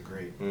Piven plays it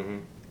great. Mm-hmm.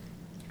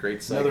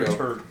 Great psycho. Another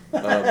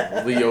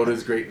turd.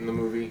 Leota's great in the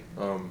movie.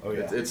 Oh,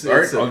 yeah. It's All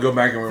right, it's a- I'll go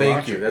back and rewatch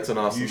Thank you. it. That's an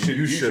awesome.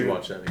 You should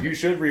watch that again. You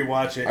should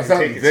rewatch it. I and thought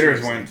take it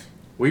Bitters seriously. went.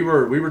 We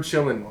were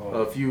chilling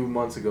Oh. a few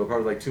months ago,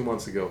 probably like 2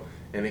 months ago,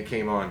 and it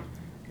came on,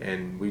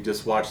 and we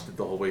just watched it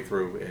the whole way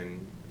through.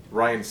 And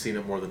Ryan's seen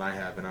it more than I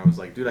have, and I was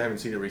like, dude, I haven't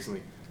seen it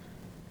recently.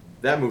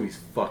 That movie's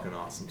fucking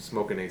awesome.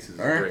 Smoking Aces is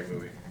a Alright. great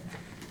movie.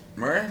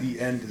 Right? The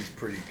end is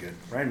pretty good.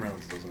 Ryan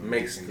Reynolds does an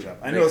Makes amazing the- job.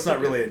 I makes know it's the not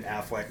really good. an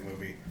Affleck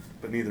movie,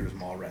 but neither is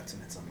Mallrats,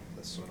 and it's on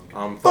this, so I don't care.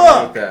 I'm fine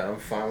Fuck! with that. I'm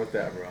fine with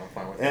that, bro. I'm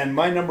fine with that. And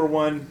my number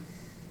one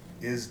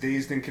is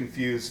Dazed and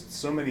Confused.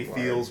 So many Wow.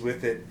 feels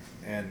with it,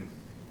 and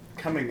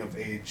coming of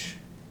age,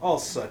 all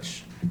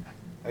such.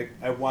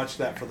 I watched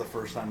that for the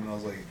first time when I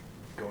was like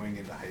going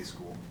into high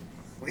school.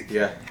 Like,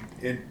 Yeah.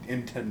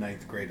 into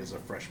ninth grade as a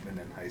freshman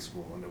in high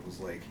school, and it was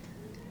like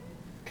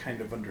kind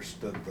of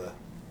understood the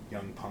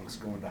young punks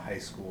going to high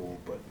school,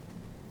 but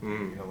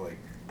Mm. you know, like,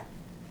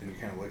 and you're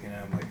kind of looking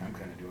at him like I'm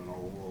kind of doing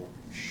all the little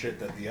shit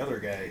that the other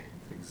guy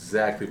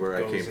Exactly where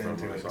I goes came from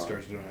into when I it and saw it.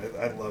 starts doing it.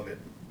 I love it.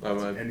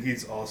 And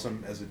he's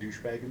awesome as a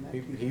douchebag in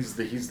that. He's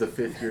the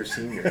 5th year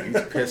senior. He's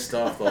pissed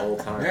off the whole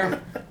time. Yeah.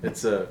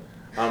 It's a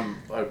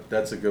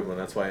that's a good one.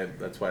 That's why I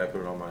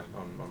put it on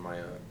my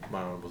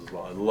honorables as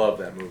well. I love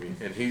that movie,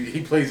 and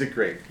he plays it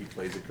great. He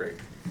plays it great.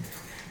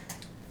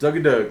 Doug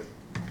and Doug.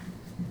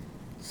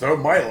 So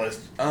my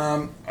list,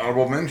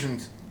 honorable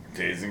mentions,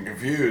 Dazed and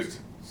Confused,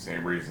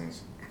 same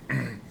reasons.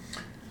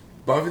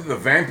 Buffy the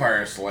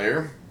Vampire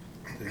Slayer.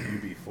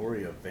 The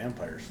Euphoria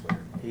Vampire Slayer.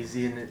 He's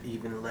in it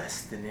even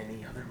less than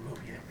any other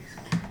movie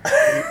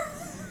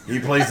that we He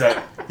plays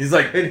that. He's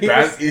like And he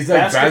bas- was he's like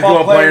basketball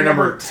basketball player player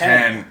number number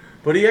 10. 10.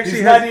 But he actually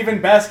He's has. not even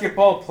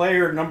basketball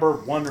player number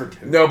 1 or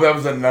 2. No, but that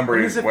was the number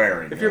he was if,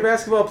 wearing. if you're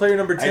basketball player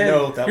number 10,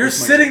 know, that you're was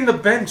my- sitting the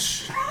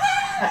bench.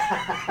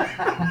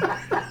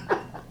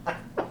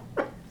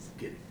 Just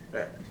kidding.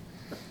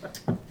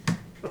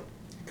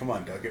 Come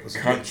on, Doug. It was a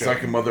Cunt good joke.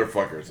 sucking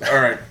motherfuckers. All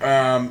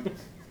right,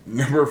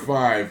 number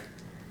 5.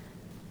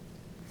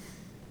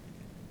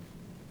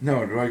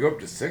 No, do I go up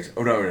to 6?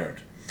 Oh no, no.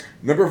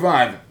 Number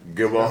 5,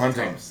 Good Will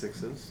Hunting. Top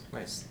 6s.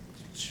 Nice.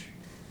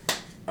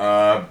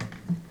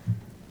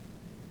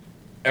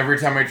 Every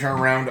time I turn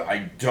around,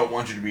 I don't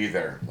want you to be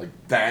there. Like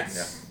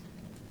that's.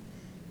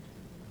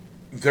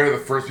 They're the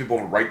first people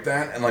to write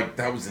that, and like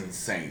that was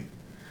insane.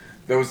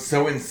 That was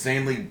so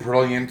insanely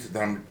brilliant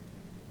that I'm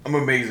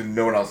amazed that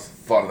no one else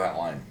thought of that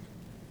line.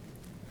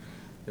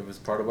 It was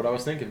part of what I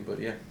was thinking, but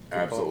yeah. Good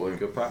Absolutely.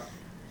 Good pop.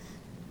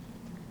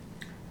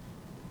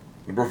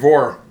 Number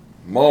 4,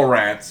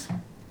 Mallrats,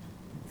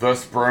 the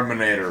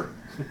Sperminator.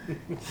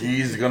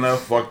 He's gonna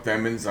fuck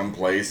them in some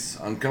place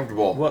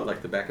uncomfortable. What,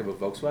 like the back of a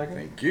Volkswagen?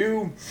 Thank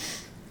you.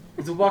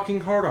 It's a walking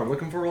hard on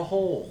looking for a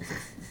hole.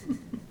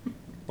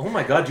 Oh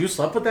my god, you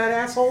slept with that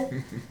asshole?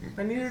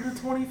 I needed a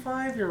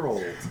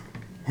 25-year-old.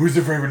 Who's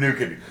your favorite new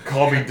kid?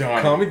 Call me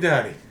Donnie. Call me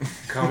Donnie.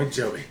 Call me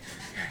Joey.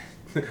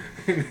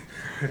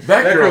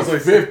 That girl's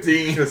like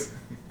 15. She goes,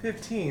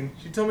 15?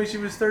 She told me she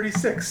was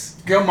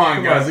 36. Come on,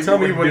 Come guys. on, you tell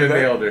me wouldn't when do you that.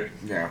 nailed her.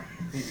 Yeah.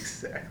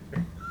 Exactly.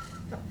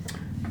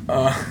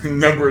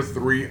 Number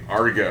 3,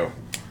 Argo.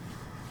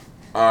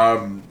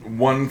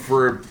 One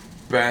for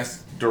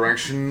best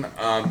direction.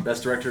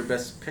 Best director,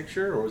 best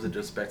picture, or was it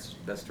just best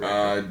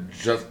director?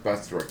 Just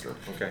best director.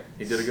 Okay,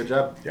 he did a good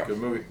job. Yeah. Good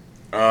movie.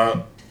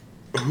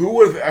 Who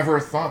would have ever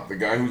thought the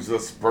guy who's the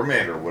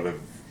Sperminator would have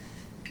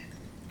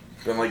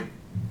been like?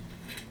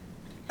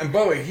 And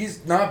by the way,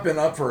 he's not been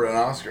up for an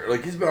Oscar.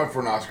 Like he's been up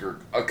for an Oscar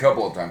a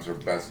couple of times for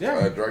best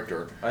Yeah.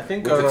 director. I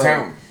think with The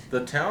Town.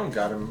 The Town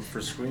got him for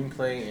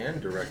screenplay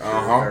and director, if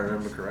Uh-huh. I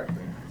remember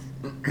correctly.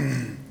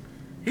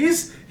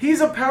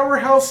 He's a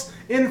powerhouse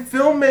in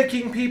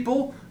filmmaking,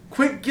 people.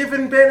 Quit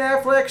giving Ben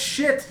Affleck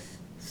shit.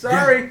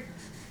 Sorry.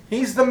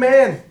 He's the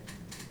man.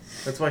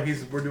 That's why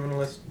we're doing a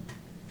list.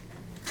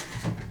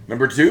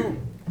 Number 2,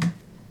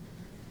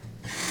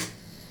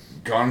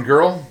 Gone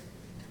Girl.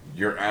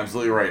 You're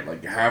absolutely right.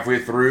 Like halfway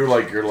through,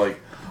 like you're like,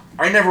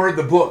 I never read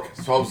the book,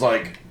 so I was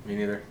like, Me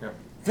neither. Yeah.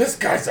 this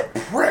guy's a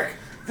prick.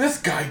 This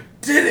guy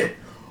did it.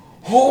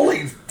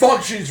 Holy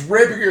fuck, she's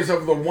raping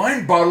herself with a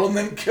wine bottle and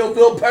then killed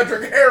Bill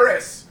Patrick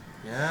Harris.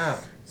 Yeah.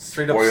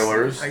 Straight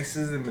Spoilers. up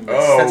slices him and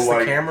Oh, sets like-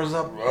 the cameras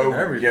up oh, and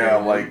everything. yeah,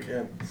 like-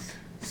 Yeah,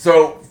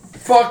 So,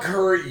 fuck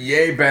her,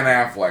 yay Ben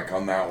Affleck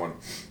on that one.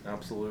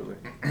 absolutely.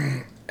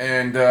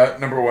 And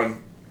number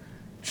 1,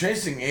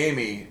 Chasing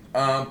Amy,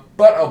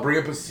 but I'll bring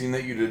up a scene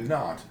that you did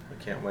not,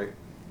 I can't wait.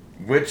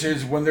 which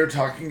is when they're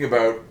talking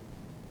about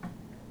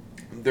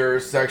their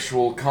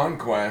sexual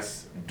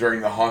conquests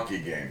during the hockey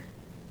game.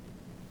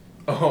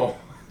 Oh.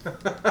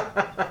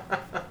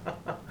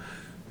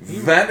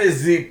 That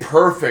is the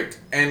perfect,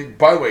 and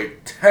by the way,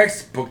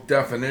 textbook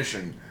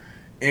definition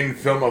in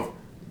film of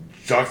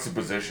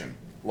juxtaposition.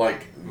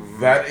 Like,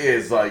 that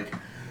is like,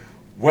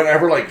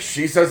 whenever like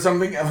she says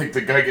something and like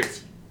the guy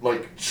gets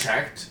like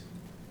checked.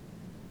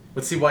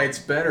 But see why it's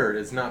better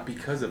is not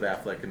because of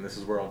Affleck, and this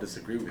is where I'll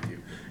disagree with you.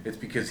 It's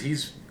because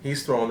he's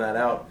throwing that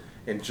out,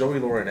 and Joey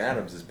Lauren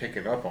Adams is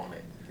picking up on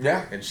it.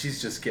 Yeah. And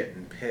she's just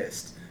getting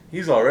pissed.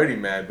 He's already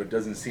mad, but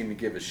doesn't seem to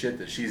give a shit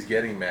that she's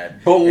getting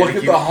mad. But And look he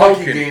at keeps the hockey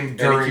poking, game and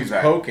during he keeps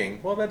that. poking.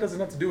 Well, that doesn't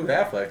have to do with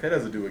Affleck. That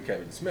has to do with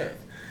Kevin Smith.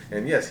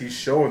 And yes, he's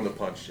showing the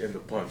punch in the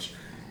punch.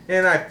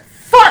 And I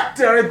fucked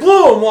him. I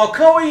blew him while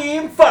Koei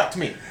Ian fucked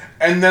me.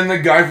 And then the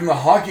guy from the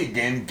hockey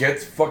game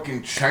gets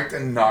fucking checked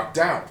and knocked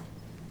out.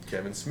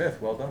 Kevin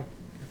Smith, well done.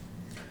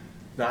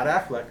 Not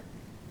Affleck.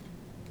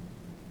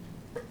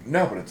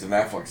 No, but it's an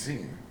Affleck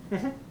scene.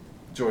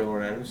 Joy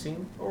Lauren Adams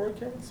scene or a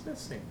Kevin Smith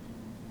scene.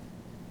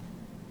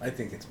 I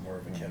think it's more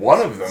of a Kevin One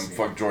Smith of them scene.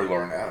 fucked Joy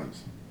Lauren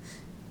Adams.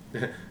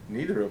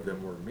 Neither of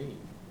them were me.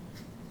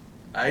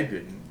 I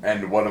didn't.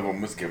 And one of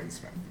them was Kevin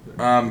Smith.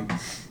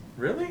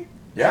 Really?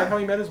 Yeah. Is that how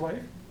he met his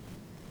wife?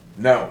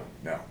 No.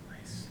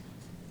 Nice.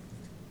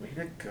 Way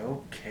to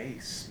go, Kay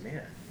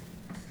Smith.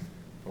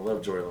 I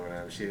love Joy Lauren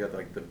Adams. She got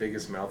like the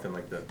biggest mouth and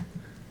like the.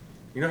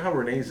 You know how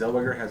Renee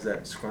Zellweger has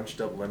that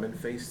scrunched up lemon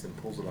face and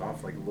pulls it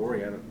off? Like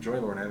Joy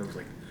Lauren Adams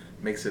like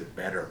makes it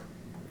better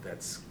with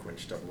that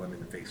scrunched up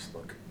lemon face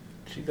look.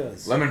 She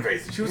does. Lemon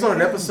face. She was on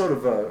an episode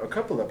of a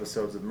couple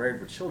episodes of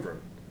Married with Children.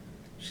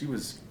 She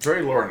was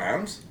Joy Lauren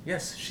Adams?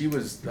 yes, she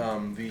was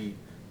the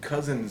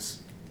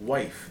cousin's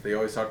wife. They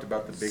always talked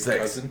about the big 6.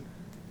 cousin.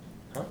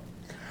 Huh?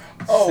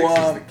 Oh, 6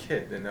 is the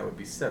kid, and that would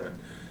be 7.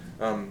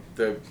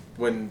 The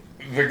guy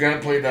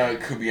that played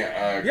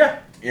Kubiak. yeah.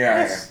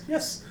 Yeah.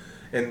 Yes.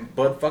 And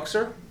Bud fucks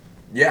her,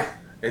 Yeah.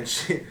 and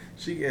she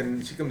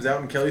comes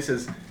out, and Kelly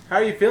says, "How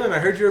are you feeling? I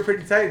heard you were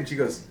pretty tight." And she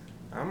goes,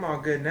 "I'm all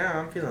good now.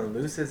 I'm feeling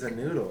loose as a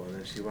noodle." And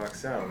then she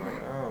walks out. I'm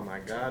like, "Oh my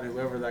God,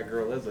 whoever that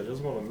girl is, I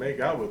just want to make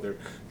out with her."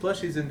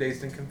 Plus, she's in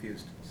Dazed and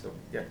Confused. So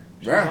yeah,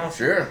 she's Yeah,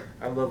 awesome. sure.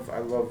 I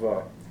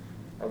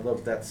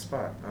love that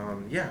spot.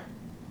 Yeah.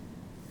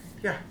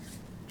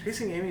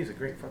 Chasing Amy is a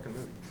great fucking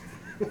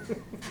movie.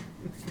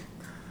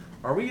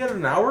 Are we at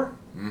an hour?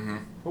 Mm-hmm.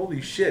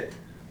 Holy shit!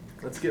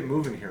 Let's get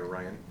moving here,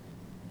 Ryan.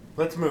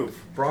 Let's move.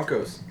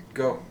 Broncos,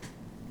 go.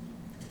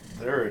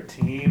 They're a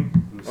team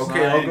who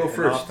Okay, I'll signed go an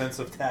first.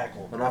 offensive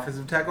tackle. An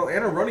offensive tackle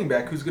and a running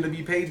back who's going to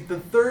be paid the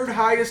 3rd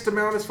highest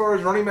amount as far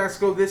as running backs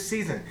go this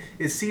season.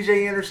 Is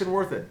C.J. Anderson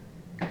worth it?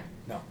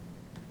 No.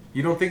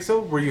 You don't think so?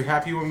 Were you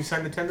happy when we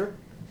signed the tender?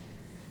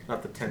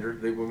 Not the tender,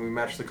 when we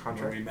matched the When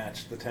contract? we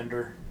matched the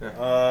tender.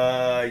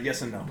 Yeah.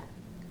 Yes and no.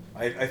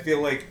 I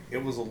feel like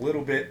it was a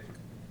little bit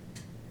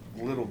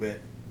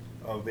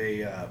of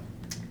a.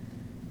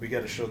 We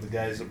got to show the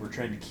guys that we're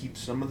trying to keep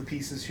some of the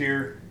pieces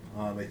here.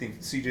 I think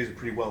CJ's a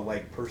pretty well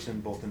liked person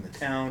both in the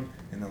town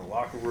and in the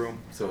locker room.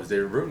 So is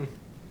David Bruton.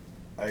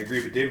 I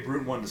agree, but David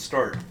Bruton wanted to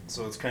start,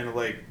 so it's kind of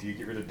like, do you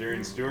get rid of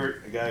Darian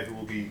Stewart, a guy who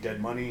will be dead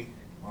money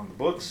on the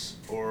books,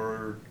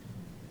 or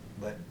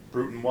let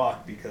Bruton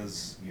walk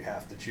because you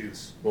have to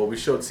choose? Well, we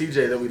showed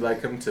CJ that we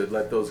like him to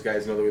let those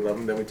guys know that we love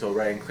him. Then we told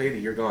Ryan Clady,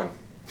 "You're gone."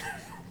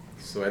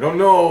 So I don't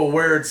know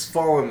where it's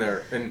fallen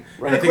there. And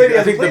Ryan I Clady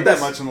hasn't the played best-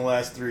 that much in the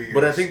last 3 years.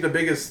 But I think the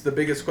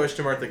biggest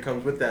question mark that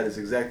comes with that is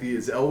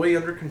Elway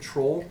under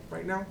control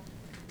right now?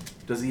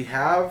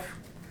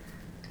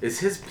 Is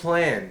his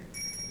plan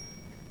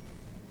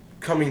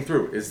coming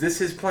through? Is this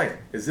his plan?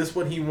 Is this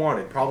what he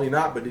wanted? Probably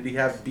not, but did he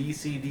have B,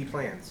 C, D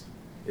plans?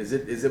 Is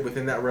it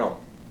within that realm?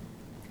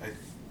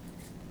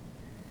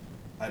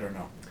 I don't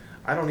know.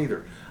 I don't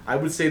either. I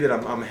would say that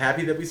I'm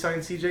happy that we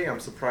signed CJ. I'm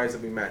surprised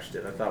that we matched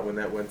it. I thought when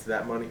that went to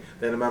that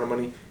amount of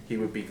money, he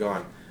would be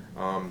gone.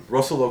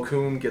 Russell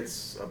Okung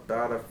gets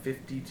about a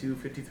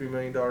 $53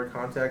 million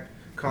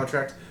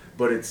contract,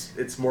 but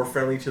it's more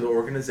friendly to the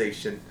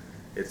organization.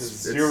 It's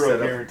zero set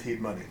up- guaranteed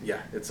money.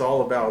 Yeah, it's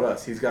all about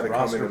us. He's got to come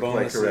in Roster and play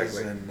bonuses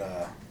correctly. and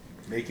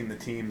making the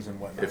teams and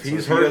whatnot. If So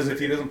he's he hurt- if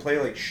he doesn't play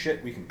like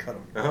shit, we can cut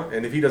him.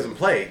 And if he doesn't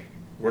play,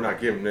 we're not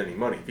giving him any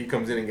money. If he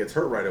comes in and gets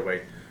hurt right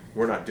away,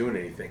 we're not doing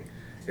anything.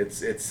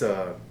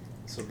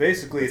 So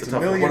basically, It's it's a $1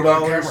 tough one. million. What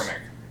about Kaepernick?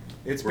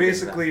 It's We're getting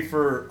basically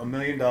for $1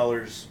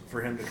 million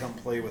for him to come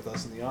play with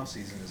us in the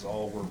offseason is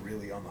all we're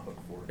really on the hook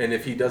for. And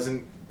if he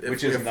doesn't,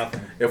 Which is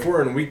nothing. If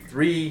we're in week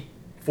 3,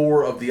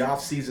 4 of the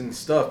off-season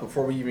stuff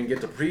before we even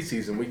get to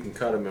preseason, we can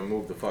cut him and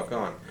move the fuck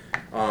on.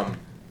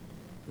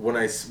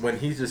 When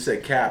he just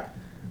said cap,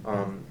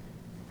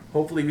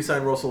 hopefully we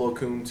sign Russell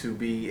Okung to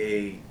be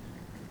a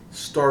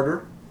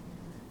starter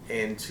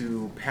and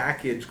to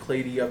package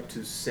Clady up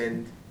to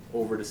send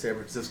over to San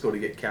Francisco to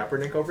get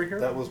Kaepernick over here.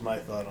 That was my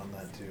thought on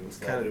that too. Is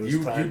that Kinda- it was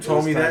you time,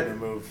 told me it was time that. to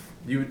move.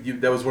 You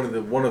that was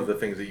one of the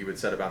things that you had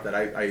said about that.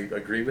 I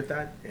agree with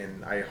that,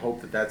 and I hope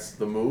that that's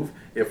the move.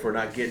 If we're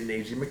not getting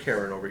AJ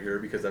McCarron over here,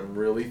 because I'm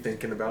really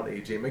thinking about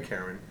AJ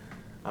McCarron,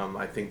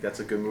 I think that's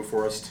a good move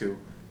for us too.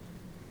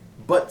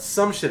 But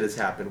some shit has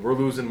happened. We're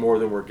losing more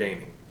than we're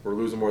gaining. But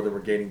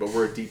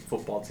we're a deep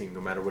football team.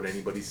 No matter what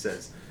anybody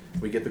says,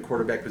 we get the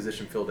quarterback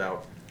position filled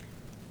out.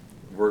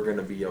 We're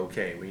gonna be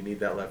okay. We need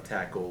that left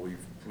tackle.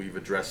 We've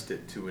addressed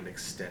it to an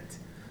extent.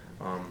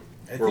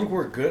 I think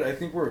we're good. I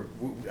think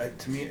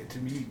to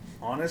be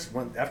honest,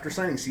 after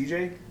signing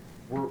CJ,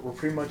 we're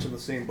pretty much in the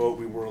same boat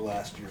we were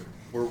last year.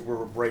 We're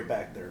right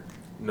back there.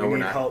 No, we we're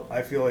need not. help.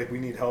 I feel like we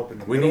need help in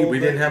the middle. We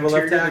of didn't the have a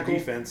left interior of tackle. the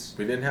defense.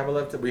 We didn't have a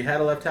left. We had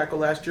a left tackle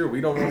last year. We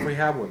don't know if we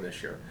have one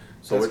this year.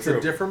 So That's it's true.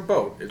 a different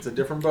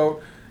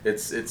boat.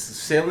 It's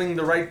sailing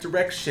the right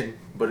direction,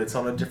 but it's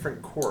on a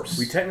different course.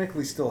 We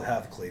technically still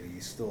have Clady.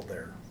 He's still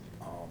there.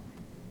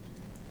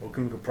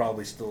 Okun could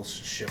probably still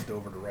shift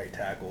over to right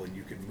tackle, and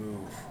you could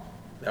move.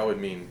 That would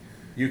mean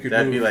You could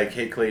that'd move. be like,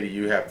 hey, Clady,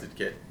 you have to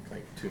get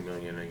like $2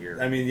 million a year.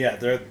 I mean, yeah,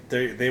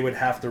 they would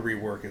have to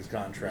rework his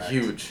contract.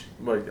 Huge,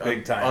 like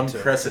Big time to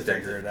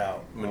unprecedented figure it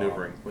out.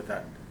 maneuvering with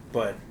that.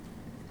 But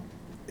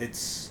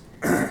it's,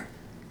 I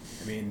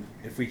mean,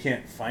 if we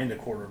can't find a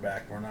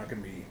quarterback, we're not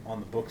going to be on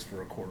the books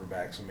for a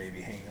quarterback. So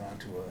maybe hanging on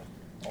to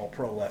a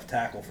All-Pro left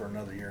tackle for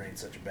another year ain't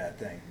such a bad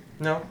thing.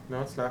 No,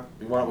 it's not.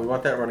 We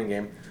want that running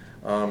game.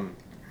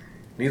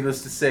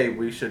 Needless to say,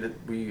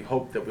 we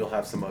hope that we'll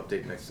have some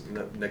update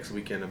next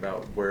weekend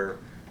about where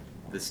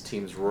this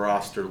team's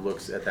roster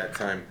looks at that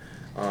time.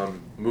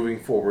 Moving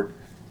forward,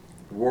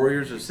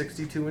 Warriors are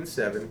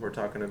 62-7. We're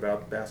talking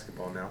about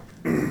basketball now.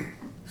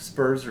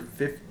 Spurs are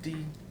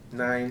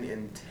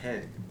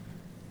 59-10.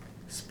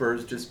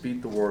 Spurs just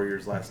beat the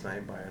Warriors last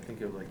night by, I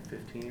think it was like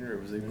 15, or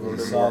it was even a little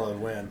bit more.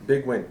 Solid win.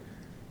 Big win.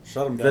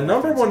 Shut them down. The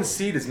number one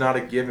offensively. seed is not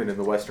a given in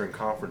the Western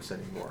Conference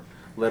anymore,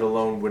 let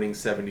alone winning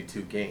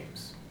 72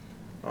 games.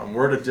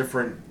 We're at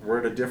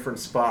a different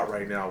spot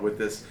right now with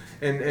this,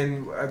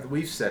 and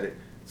we've said it.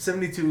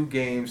 72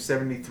 games,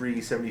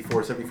 73,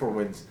 74, 74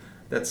 wins.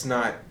 That's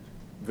not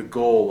the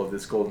goal of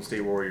this Golden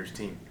State Warriors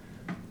team.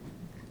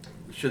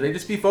 Should they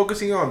just be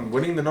focusing on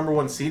winning the number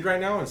one seed right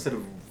now instead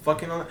of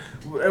fucking on it?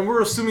 And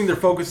we're assuming they're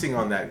focusing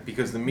on that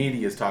because the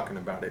media is talking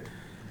about it.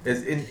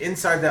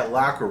 Inside that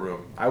locker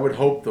room, I would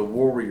hope the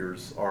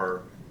Warriors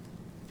are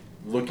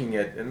looking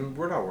at, and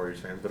we're not Warriors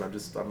fans, but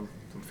I'm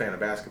a fan of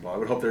basketball. I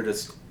would hope they're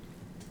just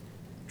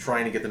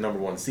trying to get the number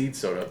one seed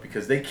sewed up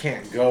because they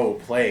can't go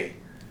play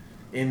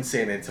in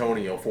San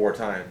Antonio 4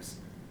 times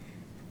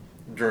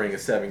during a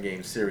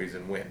 7-game series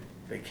and win.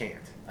 They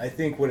can't. I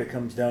think what it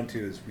comes down to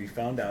is we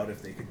found out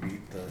if they could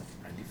beat the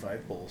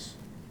 95 Bulls.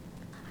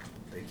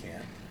 They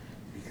can't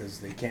because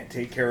they can't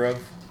take care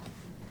of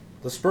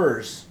the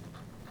Spurs.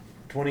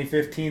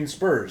 2015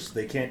 Spurs.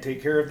 They can't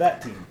take care of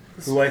that team.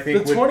 Who I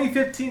think the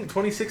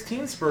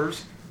 2016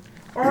 Spurs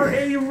are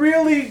a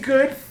really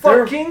good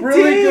fucking they're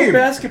really team. good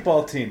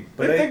basketball team,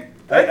 but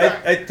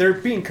they're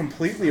being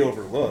completely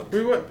overlooked.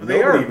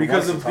 They are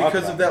because of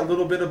that that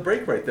little bit of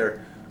break right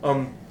there.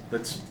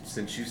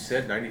 Since you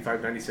said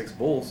 95-96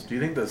 Bulls, do you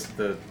think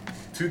the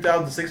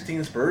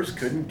 2016 Spurs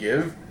couldn't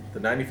give the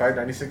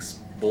 95-96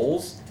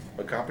 Bulls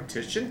a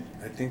competition?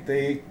 I think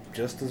they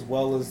just as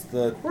well as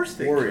the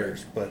they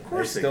Warriors, could. but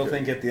I they still could.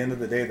 think at the end of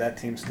the day that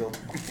team still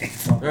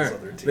dominates all those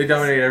other teams. They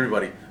dominate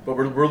everybody, but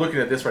we're looking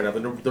at this right now.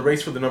 The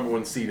race for the number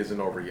one seed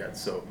isn't over yet,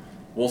 so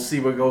we'll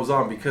see what goes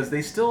on because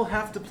they still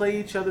have to play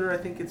each other. I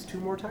think it's 2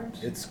 more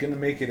times. It's going to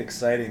make it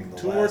exciting.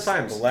 More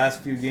times. The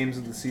last few games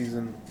of the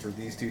season for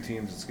these two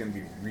teams, it's going to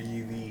be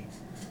really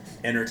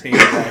entertaining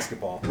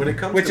basketball. When it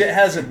comes which to- it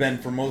hasn't been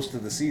for most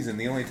of the season.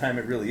 The only time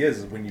it really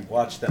is when you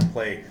watch them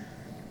play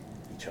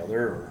each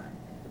other or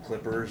the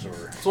Clippers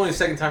or. It's only the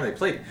second time they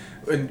played.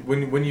 And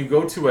when you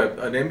go to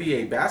an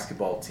NBA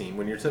basketball team,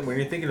 when you're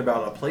thinking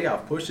about a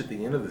playoff push at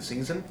the end of the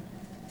season,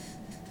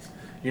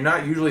 you're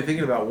not usually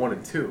thinking about 1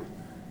 and 2.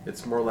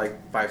 It's more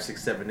like 5,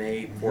 6, 7,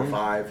 8, 4,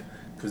 5,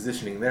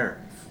 positioning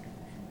there.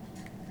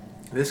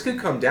 This could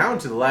come down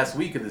to the last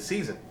week of the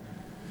season.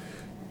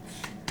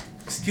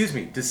 Excuse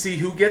me, to see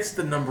who gets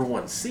the number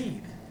one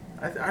seed.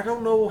 I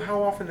don't know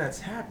how often that's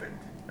happened.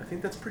 I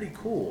think that's pretty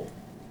cool.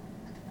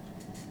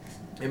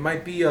 It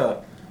might be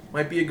a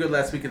good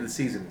last week of the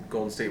season.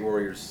 Golden State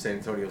Warriors, San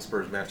Antonio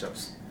Spurs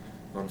matchups.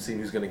 Seeing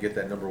who's going to get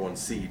that number one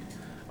seed.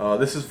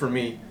 This is for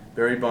me.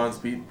 Barry Bonds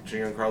beat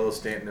Giancarlo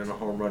Stanton in a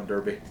home run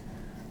derby.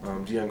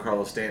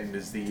 Giancarlo Stanton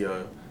is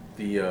the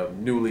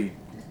newly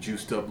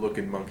juiced up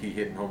looking monkey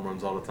hitting home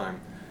runs all the time,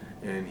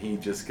 and he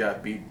just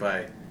got beat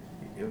by.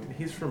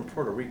 He's from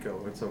Puerto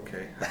Rico. It's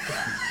okay.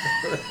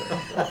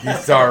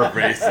 He's our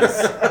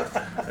racist.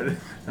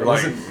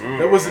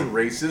 That wasn't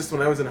racist.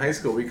 When I was in high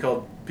school, we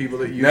called people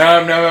that used.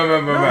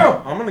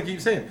 No. I'm gonna keep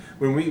saying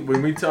when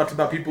we talked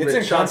about people It's that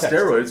in shot context.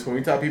 steroids. When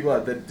we taught people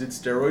that did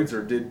steroids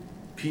or did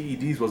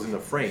PEDs wasn't a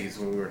phrase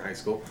when we were in high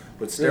school,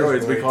 but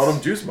steroids we called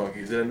them juice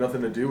monkeys. It had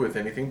nothing to do with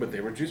anything, but they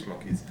were juice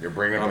monkeys. You're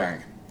bringing it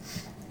back.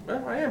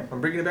 Well, I am.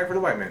 I'm bringing it back for the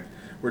white man.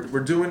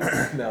 We're doing.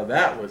 Now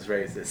that was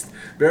racist.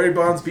 Barry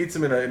Bonds beats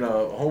him in a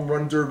home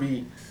run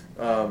derby,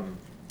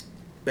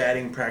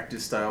 batting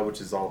practice style, which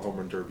is all home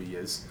run derby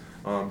is.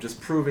 Just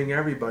proving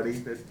everybody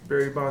that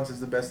Barry Bonds is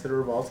the best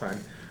hitter of all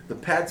time. The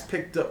Pats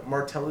picked up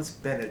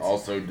Martellus Bennett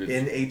Also did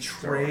in a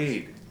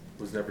trade.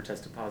 Was never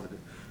tested positive.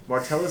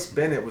 Martellus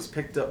Bennett was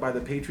picked up by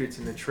the Patriots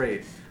in a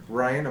trade.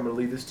 Ryan, I'm going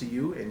to leave this to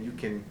you, and you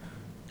can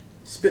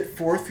spit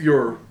forth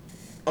your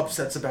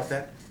upsets about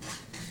that.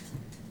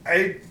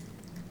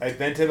 I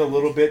vented a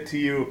little bit to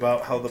you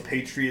about how the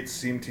Patriots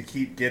seem to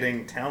keep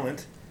getting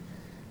talent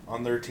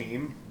on their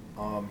team.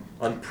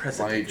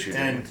 Unprecedented.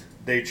 And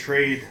they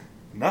trade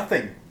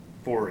nothing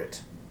for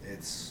it.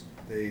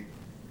 They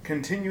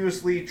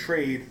continuously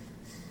trade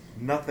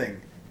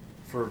nothing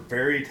for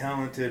very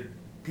talented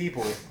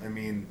people. I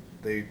mean,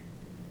 I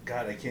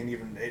can't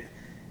even.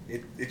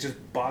 It just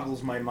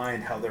boggles my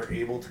mind how they're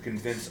able to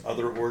convince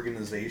other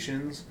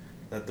organizations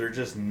that they're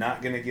just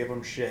not going to give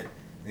them shit.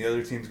 And the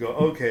other teams go,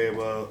 okay,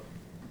 well,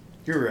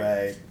 you're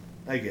right,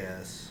 I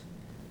guess.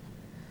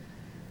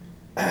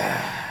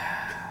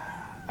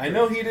 I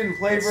know he didn't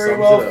play That very sums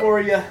well it up. for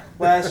you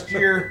last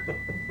year,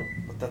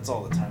 but that's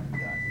all the time we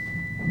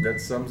got. That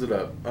sums it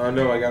up.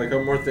 No, I got a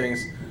couple more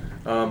things.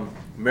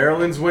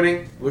 Maryland's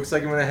winning. Looks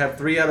like I'm going to have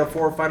 3 out of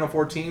 4 Final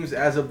Four teams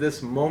as of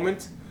this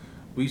moment.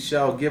 We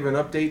shall give an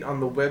update on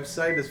the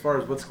website as far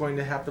as what's going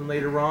to happen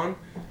later on.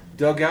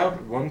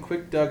 Dugout. One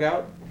quick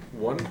dugout.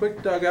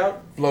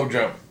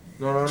 Flojo.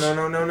 No.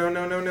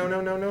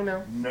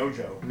 No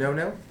Joe.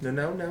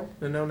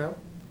 No.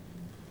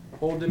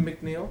 Holden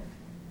McNeil.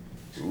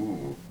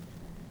 Ooh.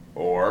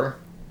 Or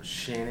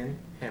Shannon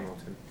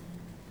Hamilton.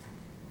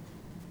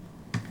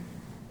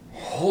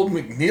 Hold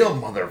McNeil,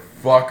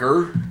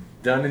 motherfucker.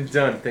 Done and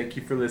done. Thank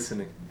you for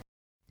listening.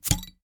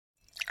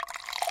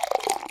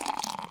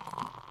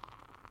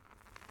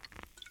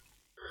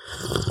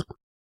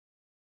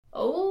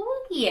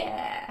 Oh,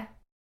 yeah.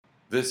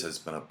 This has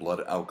been a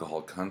Blood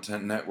Alcohol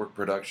Content Network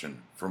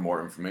production. For more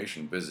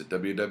information, visit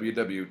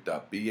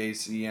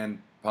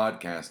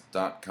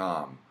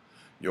www.bacnpodcast.com.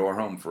 Your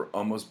home for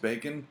Almost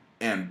Bacon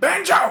and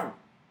Banjo!